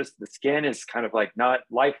stuck and the skin is kind of like not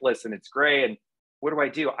lifeless and it's gray. And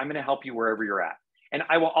what do? I'm going to help you wherever you're at. And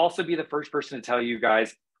I will also be the first person to tell you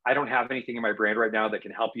guys, I don't have anything in my brand right now that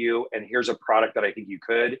can help you. And here's a product that I think you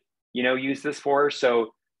could, use this for.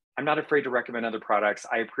 So I'm not afraid to recommend other products.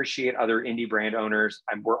 I appreciate other indie brand owners.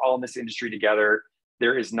 We're all in this industry together.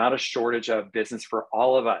 There is not a shortage of business for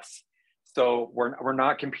all of us. So we're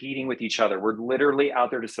not competing with each other. We're literally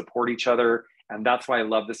out there to support each other. And that's why I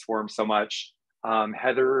love this forum so much.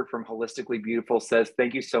 Heather from Holistically Beautiful says,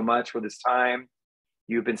 thank you so much for this time.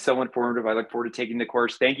 You've been so informative. I look forward to taking the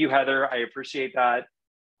course. Thank you, Heather. I appreciate that.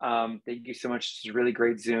 Thank you so much. This is a really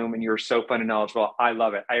great Zoom and you're so fun and knowledgeable. I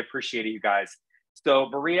love it. I appreciate it, you guys. So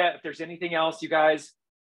Maria, if there's anything else, you guys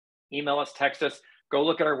email us, text us, go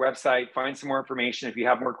look at our website, find some more information. If you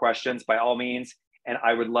have more questions, by all means. And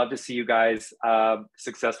I would love to see you guys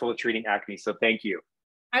successful with treating acne. So thank you.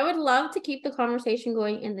 I would love to keep the conversation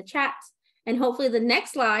going in the chat. And hopefully the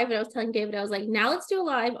next live, and I was telling David, I was like, now let's do a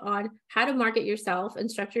live on how to market yourself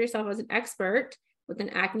and structure yourself as an expert with an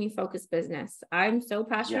acne focused business. I'm so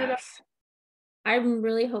passionate about it. I'm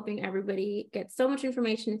really hoping everybody gets so much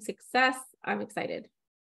information and success. I'm excited.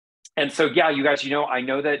 And so, yeah, you guys, I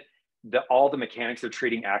know that all the mechanics of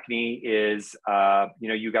treating acne is,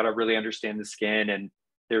 you got to really understand the skin, and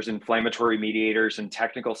there's inflammatory mediators and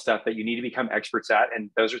technical stuff that you need to become experts at. And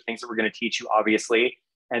those are things that we're going to teach you, obviously.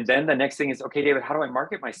 And then the next thing is, okay, David, how do I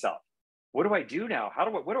market myself? What do I do now?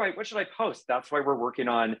 What should I post? That's why we're working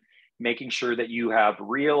on making sure that you have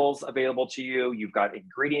reels available to you. You've got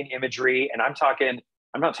ingredient imagery. And I'm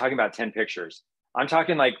not talking about 10 pictures. I'm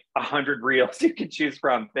talking like 100 reels you can choose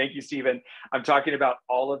from. Thank you, Stephen. I'm talking about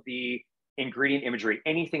all of the ingredient imagery,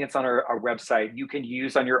 anything that's on our website, you can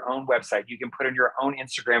use on your own website. You can put in your own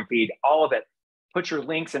Instagram feed, all of it. Put your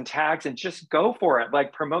links and tags and just go for it.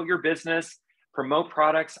 Like, promote your business, promote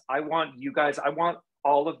products. I want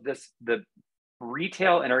all of this. The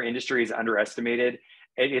retail in our industry is underestimated.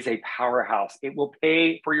 It is a powerhouse. It will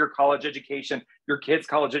pay for your college education, your kids'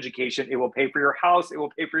 college education. It will pay for your house. It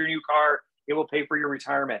will pay for your new car. It will pay for your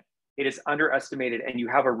retirement. It is underestimated. And you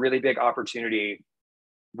have a really big opportunity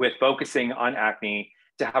with focusing on acne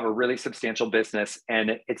to have a really substantial business.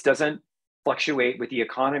 And it doesn't fluctuate with the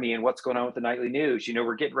economy and what's going on with the nightly news.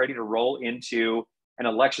 We're getting ready to roll into an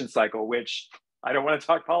election cycle, which I don't want to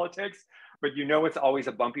talk politics, but you know, it's always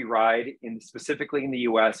a bumpy ride, specifically in the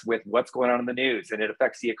US with what's going on in the news, and it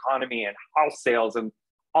affects the economy and house sales and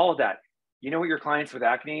all of that. You know what, your clients with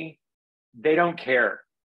acne, they don't care.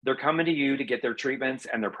 They're coming to you to get their treatments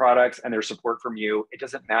and their products and their support from you. It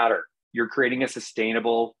doesn't matter. You're creating a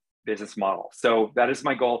sustainable business model. So that is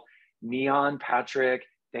my goal. Neon, Patrick,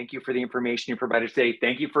 thank you for the information you provided today.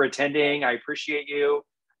 Thank you for attending. I appreciate you.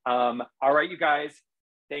 All right, you guys.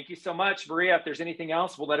 Thank you so much. Maria, if there's anything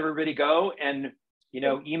else, we'll let everybody go, and, you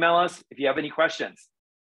know, email us if you have any questions.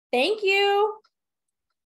 Thank you.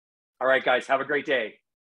 All right, guys, have a great day.